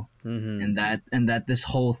ago, and that this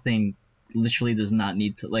whole thing literally does not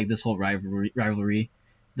need to, like, this whole rivalry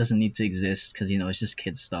doesn't need to exist, because it's just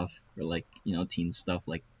kid stuff, or like teen stuff.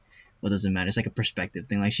 Like, what does it matter? It's like a perspective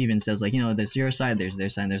thing. Like she even says like, there's your side, there's their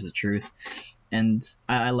side, there's the truth. And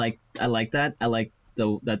I like that. I like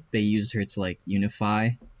that they use her to like unify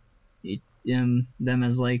them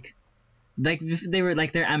as like they were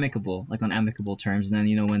like, they're amicable, like on amicable terms. And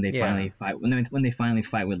then when they finally fight, when they finally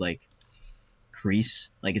fight with like Kreese,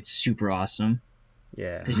 like it's super awesome.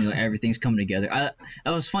 Yeah, because everything's coming together. It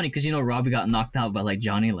was funny because Robbie got knocked out by like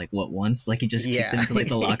Johnny like once, like he just kicked him into like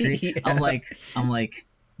the locker. Yeah. I'm like,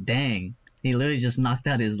 dang, he literally just knocked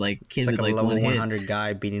out his like kid with like a level 100 hit.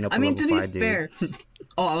 Guy beating up. I mean, to be fair.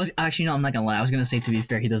 Oh, I was actually no, I'm not gonna lie. I was gonna say, to be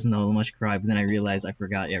fair, he doesn't know much karate, but then I realized I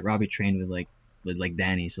forgot. Yeah, Robbie trained with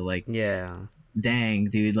Danny, so like, yeah, dang,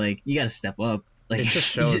 dude, like you gotta step up. Like, it just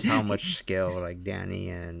shows how much skill like Danny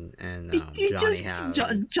and Johnny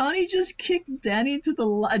have. Johnny just kicked Danny into the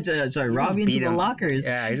Robbie into the lockers.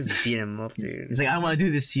 Yeah, he just beat him up, dude. He's like, I want to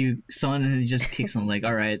do this to you, son, and he just kicks him. Like,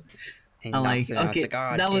 all right. I'm like, okay,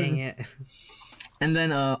 oh, that was. It. And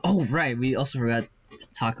then, oh right, we also forgot to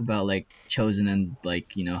talk about like Chosen, and like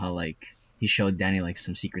how like he showed Danny like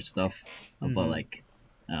some secret stuff about like.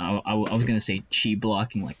 I was gonna say chi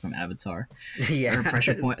blocking, like from Avatar. Yeah. Or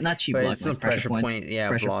pressure point, not chi blocking. Some like pressure point, yeah,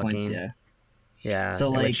 pressure blocking. Points, yeah. Yeah. So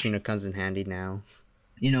like, comes in handy now.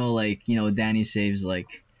 Danny saves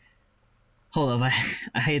like. Hold up,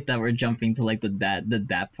 I hate that we're jumping to like the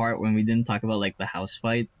dad part when we didn't talk about like the house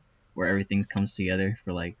fight, where everything comes together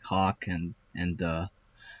for like Hawk and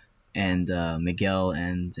Miguel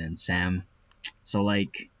and Sam. So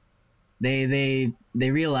like, they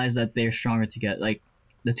realize that they're stronger together. Like,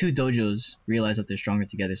 the two dojos realize that they're stronger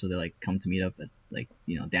together, so they like come to meet up at like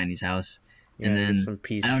Danny's house. Yeah, and then some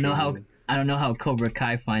peace. I don't know how Cobra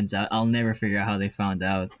Kai finds out. I'll never figure out how they found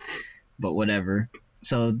out, but whatever.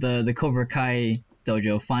 So the Cobra Kai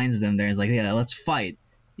dojo, finds them there, and is like, yeah, let's fight.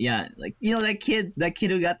 Yeah, like that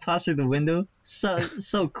kid who got tossed through the window,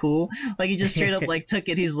 so cool. Like he just straight up like took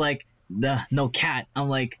it. He's like, no cat. I'm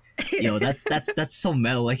like, yo, that's so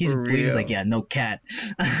metal. Like he's For bleeding. He's like, real. yeah, no cat.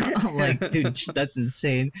 I'm like, dude, that's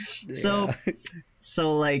insane. So Yeah.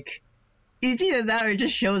 so like it's either that or it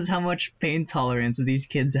just shows how much pain tolerance these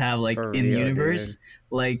kids have like For in real, universe. dude.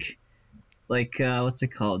 Like what's it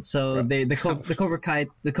called? So Bro. the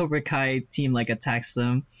Cobra Kai team like attacks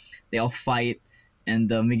them. They all fight, and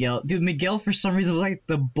Miguel for some reason was like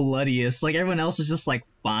the bloodiest. Like everyone else was just like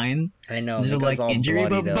fine. I know. There's Miguel's like all injury, but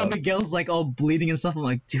bloodied up. Miguel's like all bleeding and stuff. I'm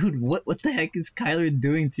like, dude, what the heck is Kyler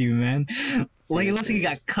doing to you, man? Like it looks like he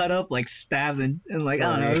got cut up, like stabbed, and like I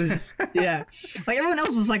don't know. It was just, yeah. Like everyone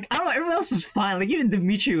else was like, I don't know. Everyone else was fine. Like even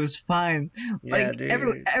Dimitri was fine. Yeah, Like dude.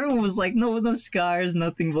 everyone was like, no scars,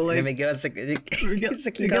 nothing. But And then like Miguel's like, it's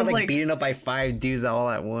like he got Miguel's like like- beaten up by 5 dudes all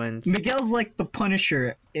at once. Miguel's like the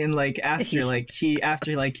Punisher in like after he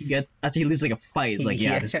loses like a fight. It's like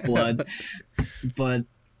yeah, this blood. But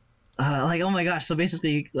like oh my gosh, so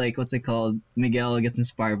basically like what's it called? Miguel gets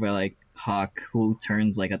inspired by like Hawk, who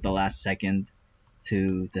turns like at the last second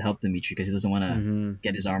to help Dimitri because he doesn't want to Mm-hmm.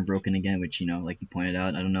 get his arm broken again. Which like you pointed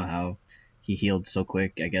out, I don't know how he healed so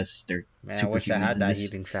quick. I guess they're Man, I wish I superhumans had in that this.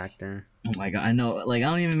 healing factor. Oh my god, I know. Like I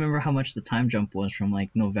don't even remember how much the time jump was from like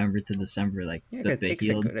November to December. Like Yeah, that because it they takes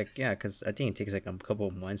healed. because I think it takes like a couple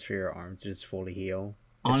of months for your arm to just fully heal.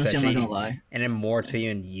 Honestly, I'm not Especially- gonna lie. And then more to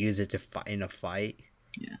even use it to fight in a fight.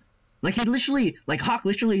 Like he literally, like Hawk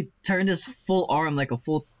literally turned his full arm like a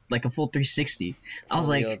full 360. I was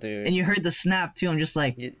For like, real, dude. and you heard the snap too. I'm just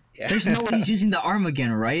like, Yeah. there's no way he's using the arm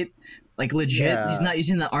again, right? Like legit, Yeah. he's not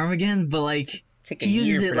using the arm again. But like, Take a he year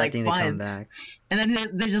uses for it, that like, thing to fine. come back. and then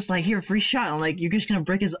they're just like, here, free shot. I'm like, you're just gonna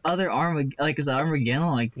break his other arm, like his arm again.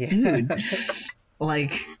 I'm like, Yeah. dude,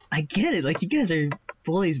 like I get it. Like you guys are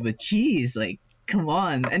bullies, but jeez, like. Come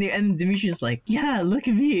on, and Dimitri's like, yeah, look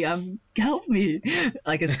at me, help me,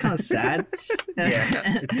 like it's kind of sad.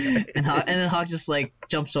 Yeah. and then Hawk just like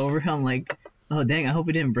jumps over him, like, oh dang, I hope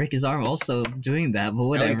he didn't break his arm. Also doing that, but That would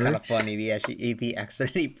whatever. be kind of funny if he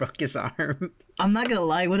accidentally broke his arm. I'm not gonna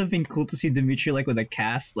lie, it would have been cool to see Dimitri like with a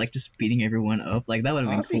cast, like just beating everyone up. Like that would have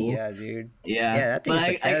been Honestly, cool. yeah, dude. Yeah, Yeah, that but thing's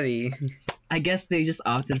like heavy. I guess they just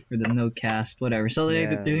opted for the no cast, whatever. So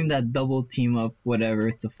they're Yeah. doing that double team up,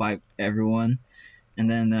 whatever, to fight everyone. And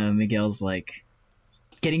then Miguel's like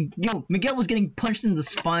Miguel was getting punched in the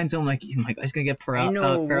spine, so I'm like, oh my god, he's gonna get I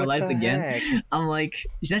know, paralyzed what the again. heck? I'm like,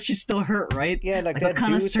 that should still hurt, right? Yeah, like Like that what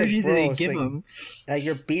kind of dude's surgery like, did they bro, give it's like, him? like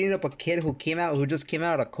you're beating up a kid who just came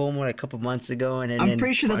out of a coma like a couple months ago, and then I'm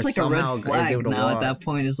pretty sure that's like a somehow red is flag able to now at walk. that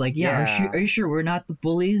point. It's like, yeah, Yeah. Are you sure we're not the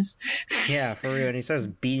bullies? Yeah, for real. And he starts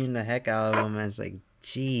beating the heck out of him, and it's like,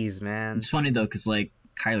 jeez, man. It's funny though, cause like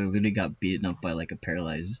Kyler literally got beaten up by like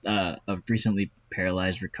a recently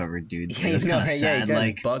paralyzed recovered dude. Yeah, That's you know, kinda yeah, he sad. got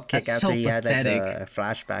Like, his butt kick that's after so he had like pathetic. a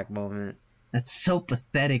flashback moment. That's so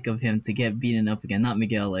pathetic of him to get beaten up again. Not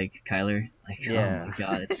Miguel, like Kyler. Like, Yeah. oh my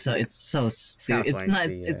god, it's so stupid. kinda It's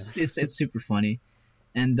funny not. to see, It's super funny.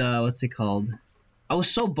 And what's it called? I was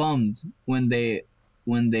so bummed when they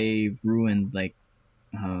ruined like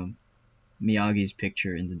Miyagi's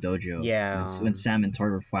picture in the dojo. Yeah. When Sam and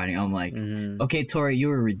Tori were fighting, I'm like, Mhm. okay, Tori, you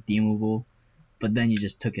were redeemable, but then you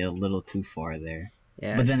just took it a little too far there.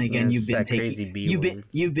 Yeah, But then again, it's that crazy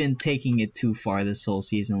you've been taking it too far this whole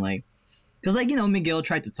season, like, cause like Miguel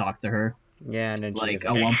tried to talk to her. Yeah, and then she like, was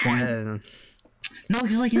at one point- "Ah." No,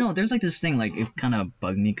 cause like there's like this thing like it kind of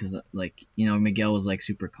bugged me, cause like Miguel was like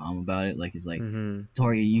super calm about it, like he's like, Mhm.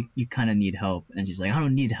 Tori, you kind of need help, and she's like, I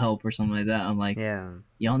don't need help or something like that. I'm like, Yeah,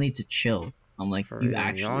 y'all need to chill. I'm like, For you real, y'all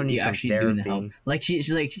actually need some do need help. therapy. Like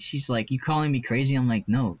she's like, you calling me crazy? I'm like,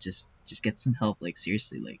 no, just get some help. Like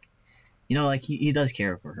seriously, like like he does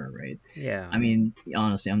care for her, right? yeah. I mean,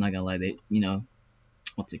 honestly, I'm not gonna lie. They,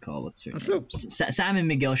 what's it called? What's her name? So- Sam and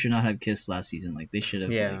Miguel should not have kissed last season. Like they should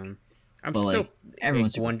have. yeah. Like, I'm but, still like,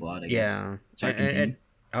 everyone's like, super one- flawed, I guess. Yeah, Sorry, and continue.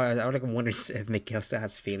 I would like wonder if Miguel still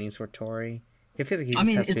has feelings for Tori. It feels like he I just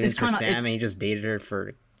mean, has it's feelings for kinda- Sam, and he just dated her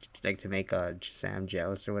for like to make Sam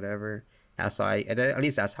jealous or whatever. That's how at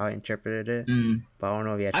least that's how I interpreted it. Mm, But I don't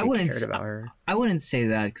know if he I actually wouldn't cared s- about her. I wouldn't say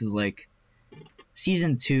that because like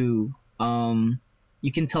season 2,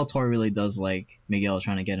 you can tell Tori really does like Miguel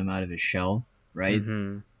trying to get him out of his shell, right?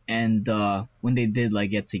 Mm-hmm. And when they did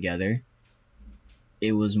like get together,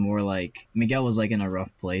 it was more like Miguel was like in a rough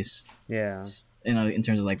place, Yeah, in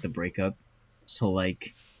terms of like the breakup. So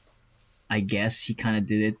like, I guess he kind of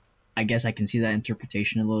did it. I guess I can see that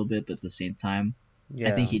interpretation a little bit, but at the same time, yeah.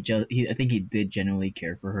 I think he did genuinely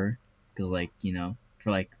care for her, because like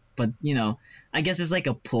but but I guess it's like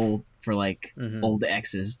a pull for like old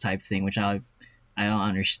exes type thing, which I don't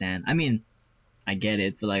understand. I mean, I get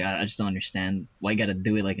it, but like I just don't understand why you gotta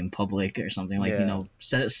do it like in public or something. Like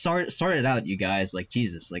start it out, you guys. Like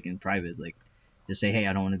Jesus, like in private, like just say, hey,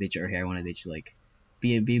 I don't want to date you, or hey, I want to date you. Like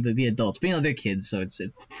be adults, but they're kids, so it's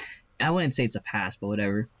I wouldn't say it's a pass, but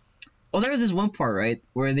whatever. Oh, there was this one part, right,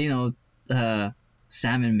 where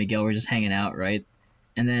Sam and Miguel were just hanging out, right,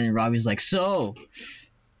 and then Robbie's like, so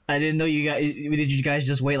I didn't know you guys. Did you guys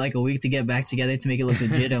just wait like a week to get back together to make it look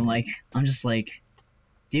legit? I'm just like,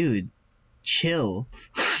 dude, chill.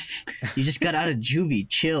 You just got out of juvie,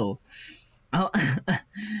 chill.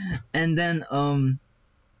 And then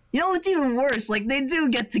what's even worse? Like they do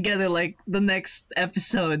get together like the next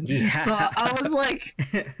episode. Yeah. So I was like,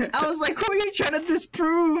 what are you trying to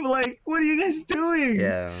disprove? Like, what are you guys doing?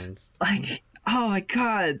 Yeah. Like, oh my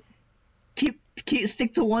god, keep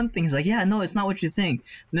stick to one thing. He's like, yeah, no, it's not what you think.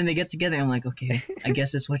 And then they get together. And I'm like, okay, I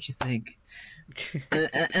guess it's what you think.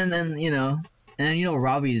 And then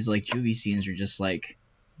Robbie's like juvie scenes are just like,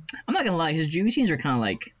 I'm not gonna lie, his juvie scenes are kind of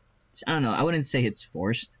like, I don't know, I wouldn't say it's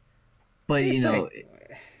forced, but it's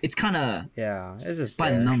it's kind of it's just by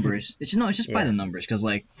there. the numbers. It's just by the numbers, because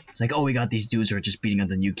like it's like, oh, we got these dudes who are just beating up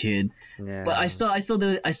the new kid. Yeah. But I still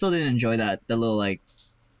didn't enjoy that little like,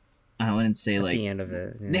 I wouldn't say At like the end of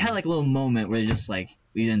it. Yeah. they had like a little moment where they're just like,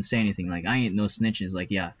 we didn't say anything, like I ain't no snitches, like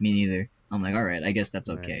yeah, me neither. I'm like, all right, I guess that's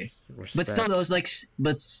okay. Respect.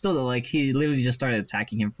 But still though, like he literally just started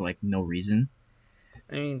attacking him for like no reason.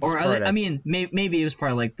 I mean, Maybe it was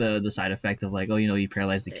part of like the side effect of like, oh, you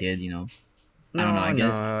paralyzed the kid, I don't know.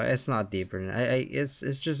 No, it's not deeper. It's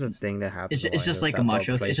just a thing that happens. It's just like a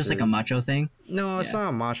macho. It's just like a macho thing. No, it's not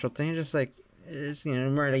a macho thing. It's just like it's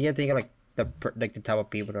more like you think of like the type of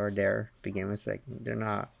people that are there to begin with. Like they're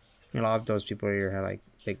not. A lot of those people here have like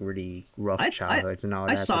really rough childhoods and all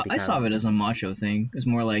that. I saw it as a macho thing. It's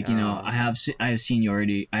more like I have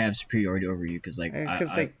seniority, I have superiority over you, because like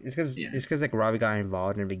it's because like Robbie got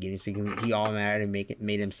involved in the beginning, so he automatically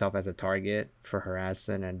made himself as a target for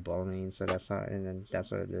harassment and bullying. So that's what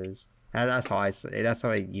it is. And that's how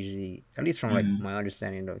I usually, at least from like my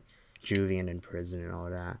understanding of juvie and in prison and all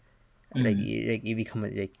that. Like you become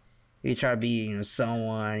you try to be,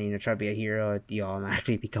 someone, try to be a hero, you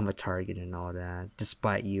automatically become a target and all that.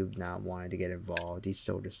 Despite you not wanting to get involved, he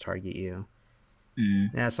still just target you.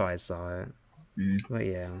 That's how I saw it. But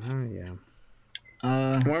yeah.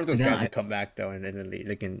 One of those guys will come back though, and then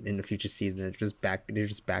like in the future season, they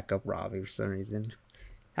just back up Robbie for some reason.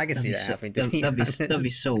 I can see that happening. That'd be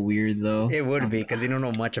so weird though. It would be, because we don't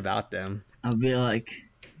know much about them. I'll be like,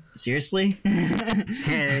 seriously?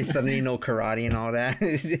 And suddenly no karate and all that.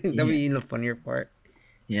 That'll be the funnier part.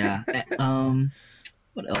 Yeah.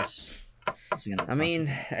 What else? I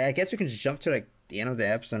mean, I guess we can just jump to like the end of the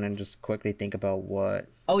episode and just quickly think about what.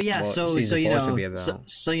 Oh yeah, so Kreese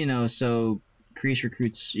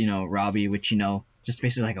recruits Robbie, which just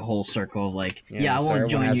basically like a whole circle of like, I won't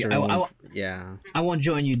join you. I won't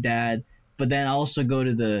join you, Dad. But then I also go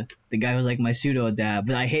to the guy who's like my pseudo dad,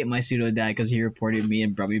 but I hate my pseudo dad because he reported me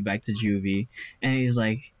and brought me back to juvie. And he's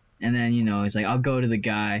like, and then he's like, I'll go to the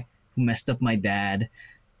guy who messed up my dad.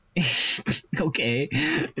 Okay,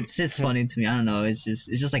 it's funny to me. I don't know. It's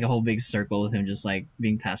just like a whole big circle of him just like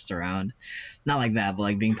being passed around, not like that, but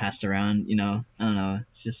like being passed around. I don't know.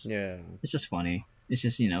 It's just funny. It's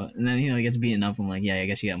just and then he gets beaten up. I'm like, yeah, I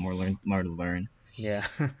guess you got more to learn. Yeah.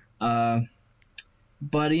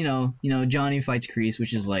 But Johnny fights Kreese,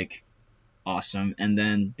 which is like awesome, and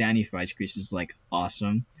then Danny fights Kreese, which is like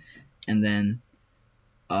awesome, and then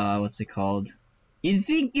what's it called? You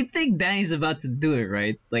think Danny's about to do it,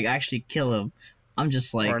 right? Like actually kill him. I'm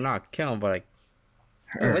just like, or not kill him, but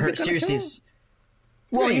like seriously.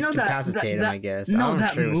 Well, incapacitate him, I guess. No,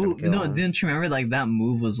 that move. No, didn't you remember? Like that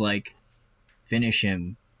move was like finish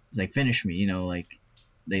him. It's like finish me. Like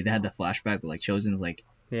they had the flashback with like Chosen's like.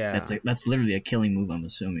 Yeah, that's literally a killing move. I'm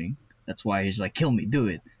assuming that's why he's like, kill me, do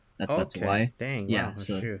it. That's why. Dang. Yeah.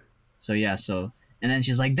 Wow, so and then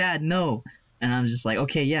she's like, Dad, no. And I'm just like,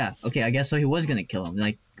 okay, I guess so. He was gonna kill him,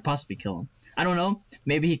 like possibly kill him. I don't know.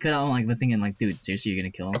 Maybe he could. I'm like thinking, like, dude, seriously, you're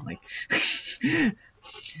gonna kill him, like.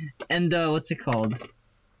 And what's it called?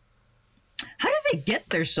 How did they get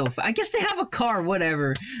there so fast? I guess they have a car,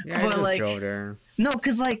 whatever. Yeah, but, I just drove there. No,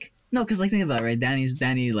 cause think about it, right?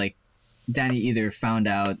 Danny either found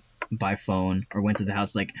out by phone or went to the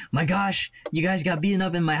house like, my gosh, you guys got beaten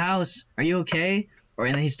up in my house. Are you okay?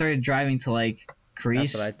 And then he started driving to like Kreese.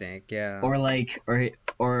 That's what I think, yeah. Or like,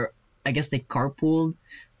 or I guess they carpooled,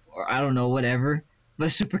 or I don't know, whatever.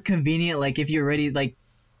 But super convenient. Like if you're ready, like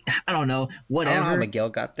I don't know, whatever. I don't know how Miguel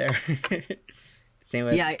got there. Same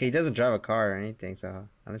with Yeah, he doesn't drive a car or anything, so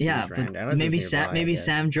unless yeah, he's but random. Unless it's maybe nearby, I maybe guess.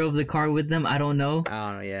 Sam drove the car with them. I don't know. I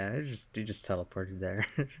don't know. Yeah, it's just you just teleported there.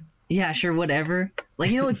 Yeah, sure, whatever.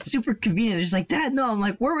 Like, it's super convenient. It's just like, Dad, no. I'm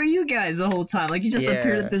like, where were you guys the whole time? Like, you just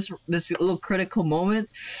appeared at Yeah. this little critical moment.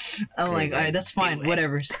 I'm You're like, all right, like, that's "Do fine. it."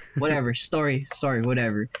 Whatever. Story,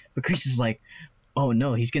 whatever. But Chris is like, oh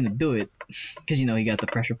no, he's gonna do it, because he got the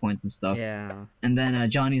pressure points and stuff. Yeah. And then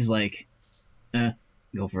Johnny's like,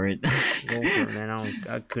 go for it. Go for it, man.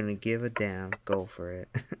 I couldn't give a damn. Go for it.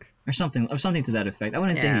 or something to that effect. I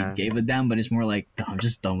wouldn't say Yeah. he gave a damn, but it's more like, I'm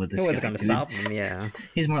just done with this Who was guy. gonna dude. stop him? Yeah.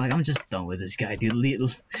 He's more like, I'm just done with this guy, dude.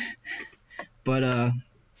 But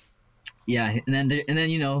yeah, and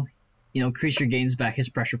then Creature gains back his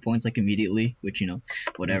pressure points like immediately, which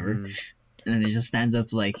whatever. Mhm. And then it just stands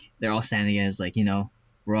up like they're all standing as like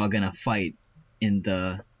we're all gonna fight in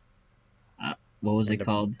the what was it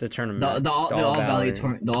called? The tournament. The All Valley.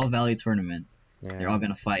 Valley tournament. Yeah. They're all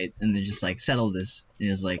gonna fight, and they're just like settle this. And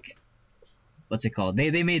it's like, what's it called?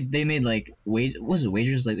 They made like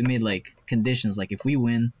wagers, like they made like conditions, like if we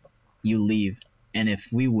win, you leave, and if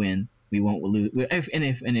we win, we won't lose.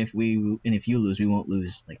 If you lose, we won't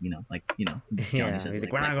lose. Like Johnny Yeah. says, He's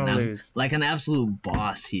like, like, we're not like gonna an lose. like an absolute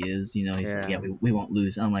boss he is. He's like, Yeah. yeah, we won't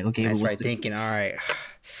lose. I'm like, okay, That's but right. what's the Thinking, all right,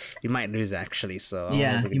 you might lose actually. So I don't know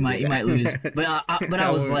Yeah, if we can you do might that. lose. But I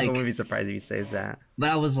was like, I wouldn't be surprised if he says that. but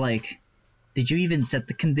I was like, did you even set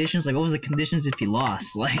the conditions? Like, what was the conditions if you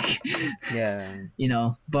lost? Like, Yeah.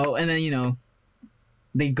 but and then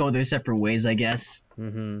they go their separate ways, I guess.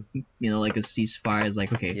 Mm-hmm. Like a ceasefire is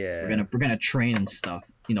like, okay, Yeah. we're gonna train and stuff.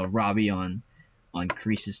 Robbie on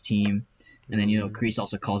Kreese's team, and then Kreese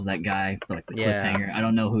also calls that guy for like the Yeah. cliffhanger. I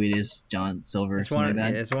don't know who it is, John Silver. It's Or one. something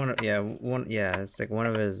like that. It's one. Yeah. One. Yeah. It's like one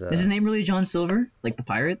of his. Is his name really John Silver, like the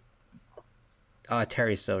pirate?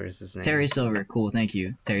 Terry Silver is his name. Terry Silver, cool, thank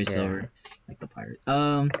you, Terry Yeah. Silver, like the pirate.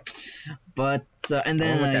 But and I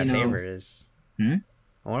then wonder what that you know, favor is. Hmm?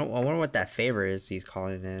 I wonder what that favor is he's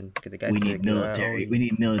calling in. 'Cause the guy we said, need military. We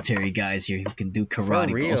need military guys here who can do karate.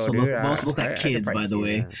 For real, but also dude. look I like could kids, probably by the see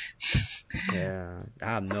way. that. Yeah, I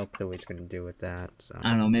have no clue what he's gonna do with that. So. I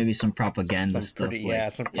don't know, maybe some propaganda Some stuff. pretty- like- yeah,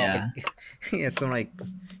 some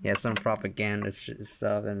yeah. some propaganda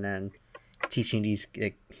stuff, and then teaching these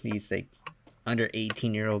under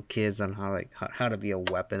 18-year-old kids on how to be a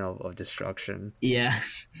weapon of destruction. Yeah,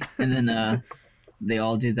 and then they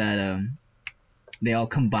all do that. They all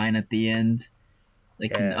combine at the end.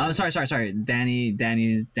 Like, Yeah. oh, sorry.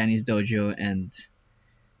 Danny's dojo and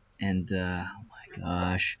oh my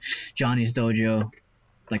gosh, Johnny's dojo.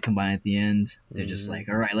 Like combine at the end. They're just like,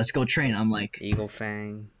 all right, let's go train. I'm like, Eagle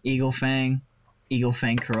Fang. Eagle Fang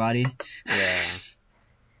karate. Yeah.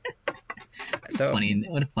 So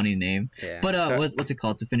What a funny name. yeah. But so, what's it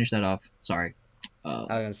called? To finish that off, sorry. I was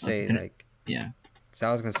gonna say to fin- like. yeah. So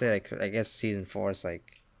I was gonna say I guess season 4 is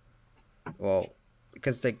well,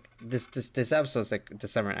 because this episode's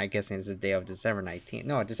December. I guess it's the day of December 19th.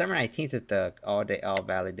 No, December 19th is the All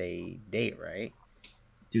Valley Day date, right?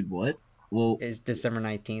 Dude, what? Well, Is December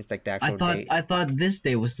 19th the actual date? I thought this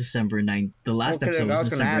day was December 9th. The last Well, 'cause episode I was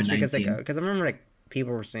was gonna December ask 19th. because I remember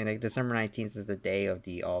people were saying December 19th is the day of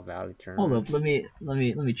the All Valley tournament. Hold up, let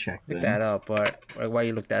me check. Look then. that up, but while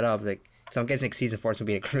you look that up, so I'm guessing season 4 is gonna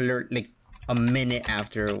be a minute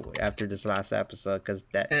after this last episode, because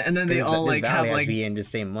And then they all this like valley have has like, to be in the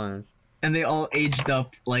same month. and they all aged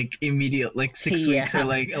up like immediate, like 6 Yeah. weeks or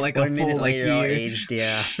like a 1 full minute like later, all year. aged,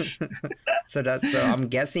 yeah. so I'm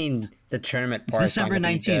guessing the tournament part is December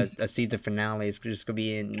going to be 19th. the season finale is just going to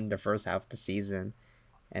be in the first half of the season,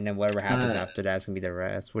 and then whatever happens after that is going to be the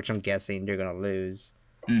rest, which I'm guessing they're going to lose,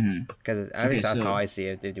 Mm-hmm. because at least that's so- how I see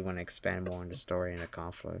it. They do want to expand more on the story and the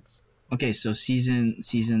conflicts. Okay, so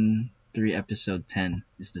season 3 episode 10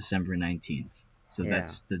 is December 19th. So Yeah.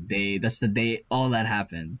 that's the day all that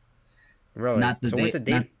happened. Really? Not the So what's the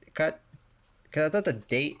date- date cut? Because I thought the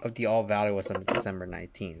date of the All Valley was on December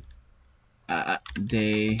 19th.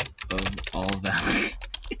 Day of All Valley.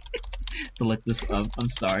 To look this up, I'm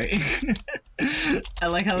sorry. I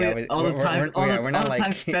like how Yeah, we, we- all the we're- times we're- yeah, we're all not the like-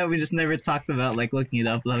 time spent we just never talked about like looking it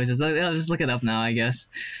up. I was just like, I'll just look it up now, I guess.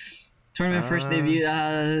 Tournament first debut.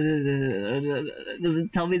 Does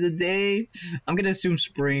it tell me the day? I'm gonna assume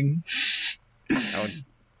spring. Oh.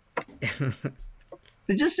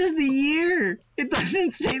 It just says the year. It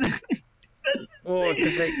doesn't say that. Well,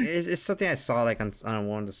 because it's something I saw on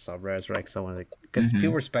one of the subreddits, where someone because people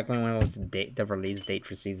were speculating when it was the release date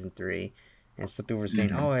for season 3, and some people were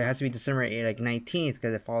saying, oh, it has to be December 19th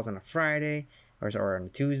because it falls on a Friday or on a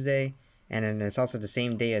Tuesday, and then it's also the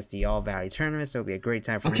same day as the All Valley tournament, so it'll be a great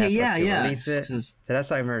time for Okay, Netflix to yeah. release it. Just- So that's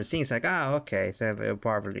what I remember seeing. It's like, okay, so it'll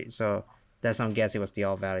probably That's what I'm guessing was the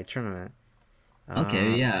All Valley tournament.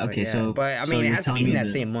 Okay, yeah, okay, so but I so mean, it you're has to telling be in me that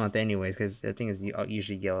that same month, anyways, because I think it's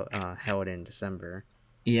usually held in December.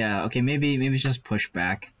 yeah, okay, maybe it's just pushed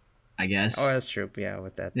back, I Oh, guess. that's true. Yeah,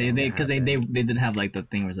 with that They thing that because happened. they did have like the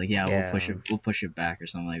thing where it's like, yeah, Yeah. we'll push it back or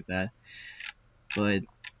something like that. But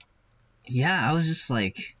yeah, I was just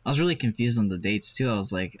like, I was really confused on the dates too. I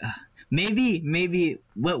was like, maybe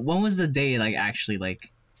what when was the day like actually like?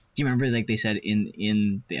 Do you remember like they said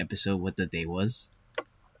in the episode what the day was?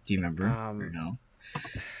 Do you remember or Um, no?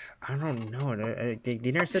 I don't know.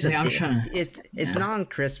 They never said See, the I'm day. trying to. It's Yeah, not on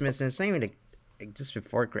Christmas, and it's not even like just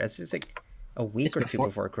before Christmas. It's like a it's week or two before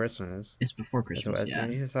before Christmas. it's before That's Christmas. what I Yeah,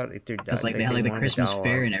 just thought because like they had they like the won the Christmas fair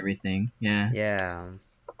and dialogues. everything. Yeah, Yeah.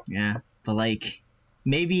 yeah. But like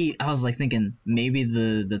maybe I was like thinking maybe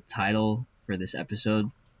the title for this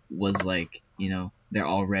episode was like they're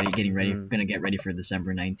already getting ready Hmm. gonna get ready for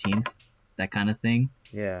December 19th, that kind of thing.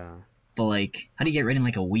 Yeah. But like, how do you get ready in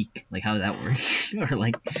like a week? Like, how does that work? Or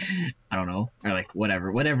like, I don't know. Or like,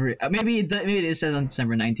 whatever. Maybe it is said on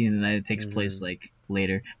December 19th and that it takes Hmm. place like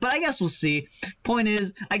later. But I guess we'll see. Point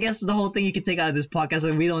is, I guess the whole thing you can take out of this podcast,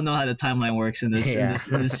 like, we don't know how the timeline works in this Yeah.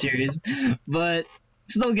 in this series. But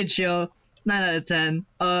still a good show. 9 out of 10.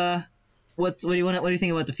 What do you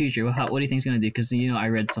think about the future? What do you think it's gonna do? Because I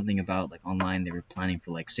read something about like online they were planning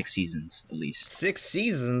for like 6 seasons at least. 6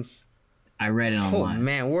 seasons. I read it Oh online.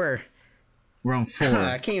 man, We're on 4.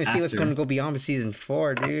 I can't even see what's after. going to go beyond season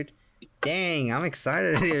 4, dude. Dang, I'm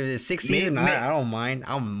excited. 6 seasons, I don't mind.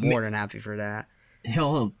 I'm more than happy for that.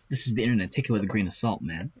 Hell, this is the internet. Take it with a grain of salt,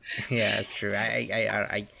 man. Yeah, that's true.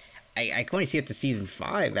 I can only see up to season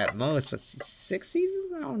 5 at most, but 6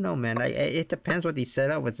 seasons? I don't know, man. It depends what they set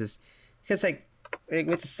up with this, because like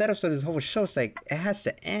with the setups of this whole show, it's like it has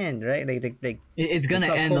to end, right? It's gonna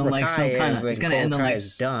not end on Cobra like Kai, some kind of. when It's gonna end on Cobra Kai like.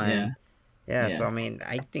 is done. Yeah. Yeah, Yeah. so I mean,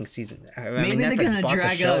 I think Maybe they're Netflix gonna bought the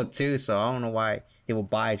drag show out- too, so I don't know why they will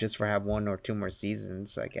buy just for have 1 or 2 more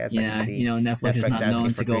seasons. I guess I Yeah, can see Netflix is not asking known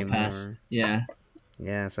for to go way past. more. Yeah,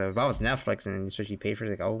 Yeah, so if I was Netflix and especially paid for it,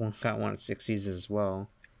 like I want 6 seasons as well.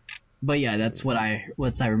 but yeah, that's what I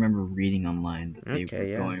remember reading online that they Okay, were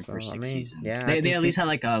yeah, going so, for I 6 mean, seasons. yeah, I They can at see- least had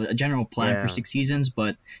like a general plan Yeah. for 6 seasons,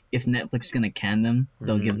 but if Netflix is gonna can them,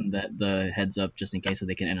 they'll give Mhm. them the heads up just in case so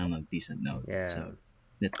they can end on a decent note. Yeah. So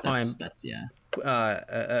that's Oh, and- that's yeah.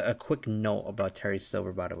 A quick note about Terry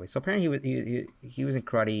Silver, by the way. So apparently he was in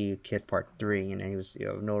Karate Kid Part 3, and he was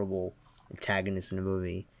a notable antagonist in the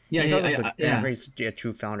movie. Yeah, He's yeah, also yeah. he's a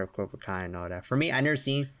true founder of Cobra Kai and all that. For me, I never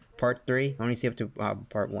seen Part 3. I only see up to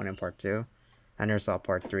Part 1 and Part 2. I never saw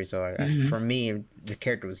Part 3, so Mhm. for me, the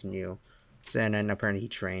character was new. So and then apparently he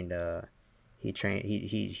trained he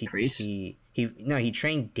Kreese? he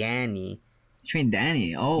trained Danny. Train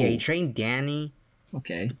Danny. Oh, Yeah, he trained Danny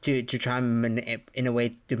okay, to try and in a way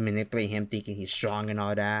to manipulate him, thinking he's strong and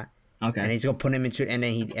all that. okay. And he's gonna put him into, and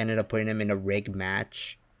then he ended up putting him in a rig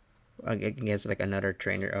match against like another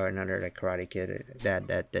trainer or another like karate kid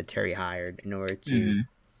that Terry hired in order to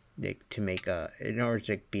Mhm. to make in order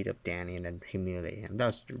to beat up Danny and then humiliate him. That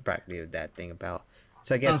was practically that thing about.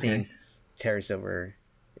 So I guess Okay. seeing Terry Silver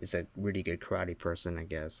is a really good karate person, I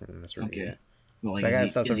guess, and that's really Okay. Well, like, So I guess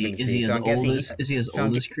is that's what he, we're gonna is see. he So as I'm old guessing as is he as so I'm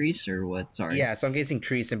old gu- as Kreese or what? Sorry. Yeah, so I'm guessing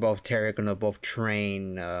Kreese and both Terry are gonna both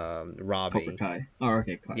train Robbie. Cobra Kai. Oh,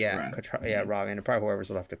 okay. Yeah, right. Robbie, and probably whoever's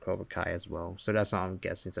left of Cobra Kai as well. So that's all I'm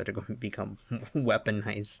guessing. So they're going to become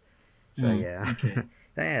weaponized. So Mm, yeah, okay.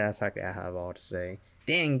 yeah, that's all I have all to say.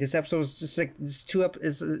 Dang, this episode was just like this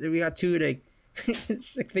we got two like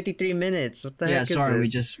it's like 53 minutes. What the Yeah, heck sorry,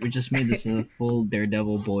 is this? we just made this a full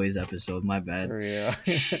Daredevil Boys episode. My bad. For real.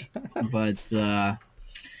 But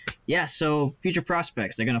yeah, so future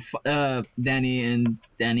prospects. They're gonna Danny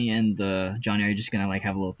and Johnny are just gonna like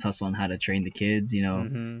have a little tussle on how to train the kids,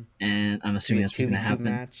 Mm-hmm. and I'm assuming that's what's gonna happen.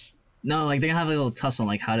 match. No, like they're gonna have a little tussle on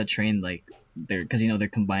like how to train like because they're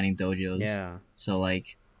combining dojos. Yeah. So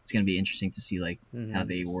like it's gonna be interesting to see like Mhm. how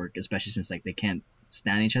they work, especially since like they can't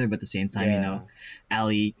stand each other, but at the same time, Yeah.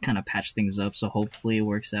 Ali kind of patched things up, so hopefully it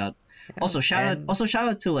works out. Also shout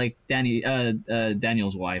out to like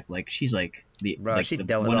Daniel's wife. Like she's like Bro, like she the-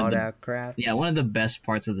 dealt with one of all the- that crap. Yeah, one of the best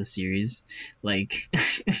parts of the series. Like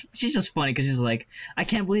she's just funny because she's like, I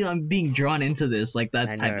can't believe I'm being drawn into this, like that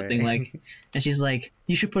I type know, of thing. right? Like, and she's like,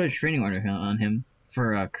 you should put a training order on him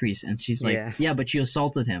for Kreese, and she's like, Yeah. yeah, but you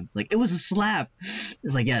assaulted him. Like it was a slap.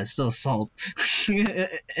 It's like, yeah, it's still assault. And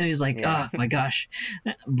he's like, Yeah. oh my gosh.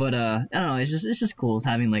 But I don't know. It's just cool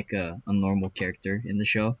having like a normal character in the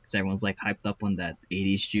show because everyone's like hyped up on that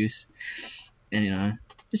 '80s juice, and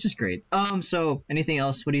it's just great. So anything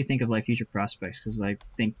else? What do you think of like future prospects? Because I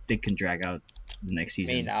think they can drag out next I mean,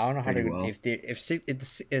 season I don't know how pretty they're well.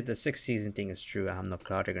 if the sixth season thing is true. I have no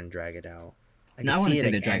clue how they're gonna drag it out. I can No, I want see to it say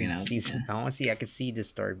like they're dragging end out. season. I want to see. I can see this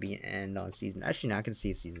story being end on season. Actually, no, I can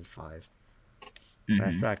see season 5. But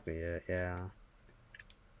that's Hmm. practically it. Yeah.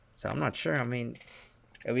 So I'm not sure. I mean,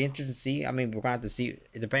 it'll be interesting to see. I mean, we're gonna have to see.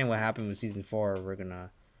 Depending what happens with season 4, we're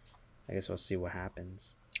gonna. I guess we'll see what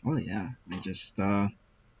happens. Oh yeah, I just I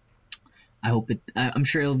hope it. I'm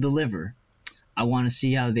sure it'll deliver. I want to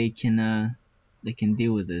see how they can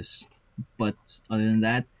deal with this. But other than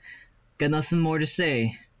that, got nothing more to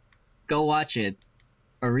say. Go watch it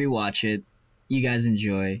or rewatch it. You guys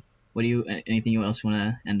enjoy. What do you? Anything else want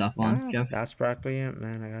to end off on, No, Jeff? that's practically it,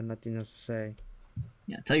 man. I got nothing else to say.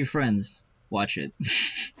 Yeah, tell your friends. Watch it.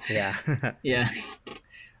 Yeah. Yeah.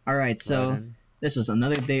 All right. Well So then. this was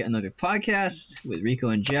another day, another podcast with Rico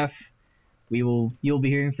and Jeff. You'll be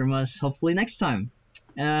hearing from us hopefully next time.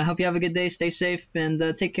 Hope you have a good day. Stay safe and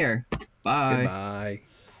take care. Bye. Goodbye.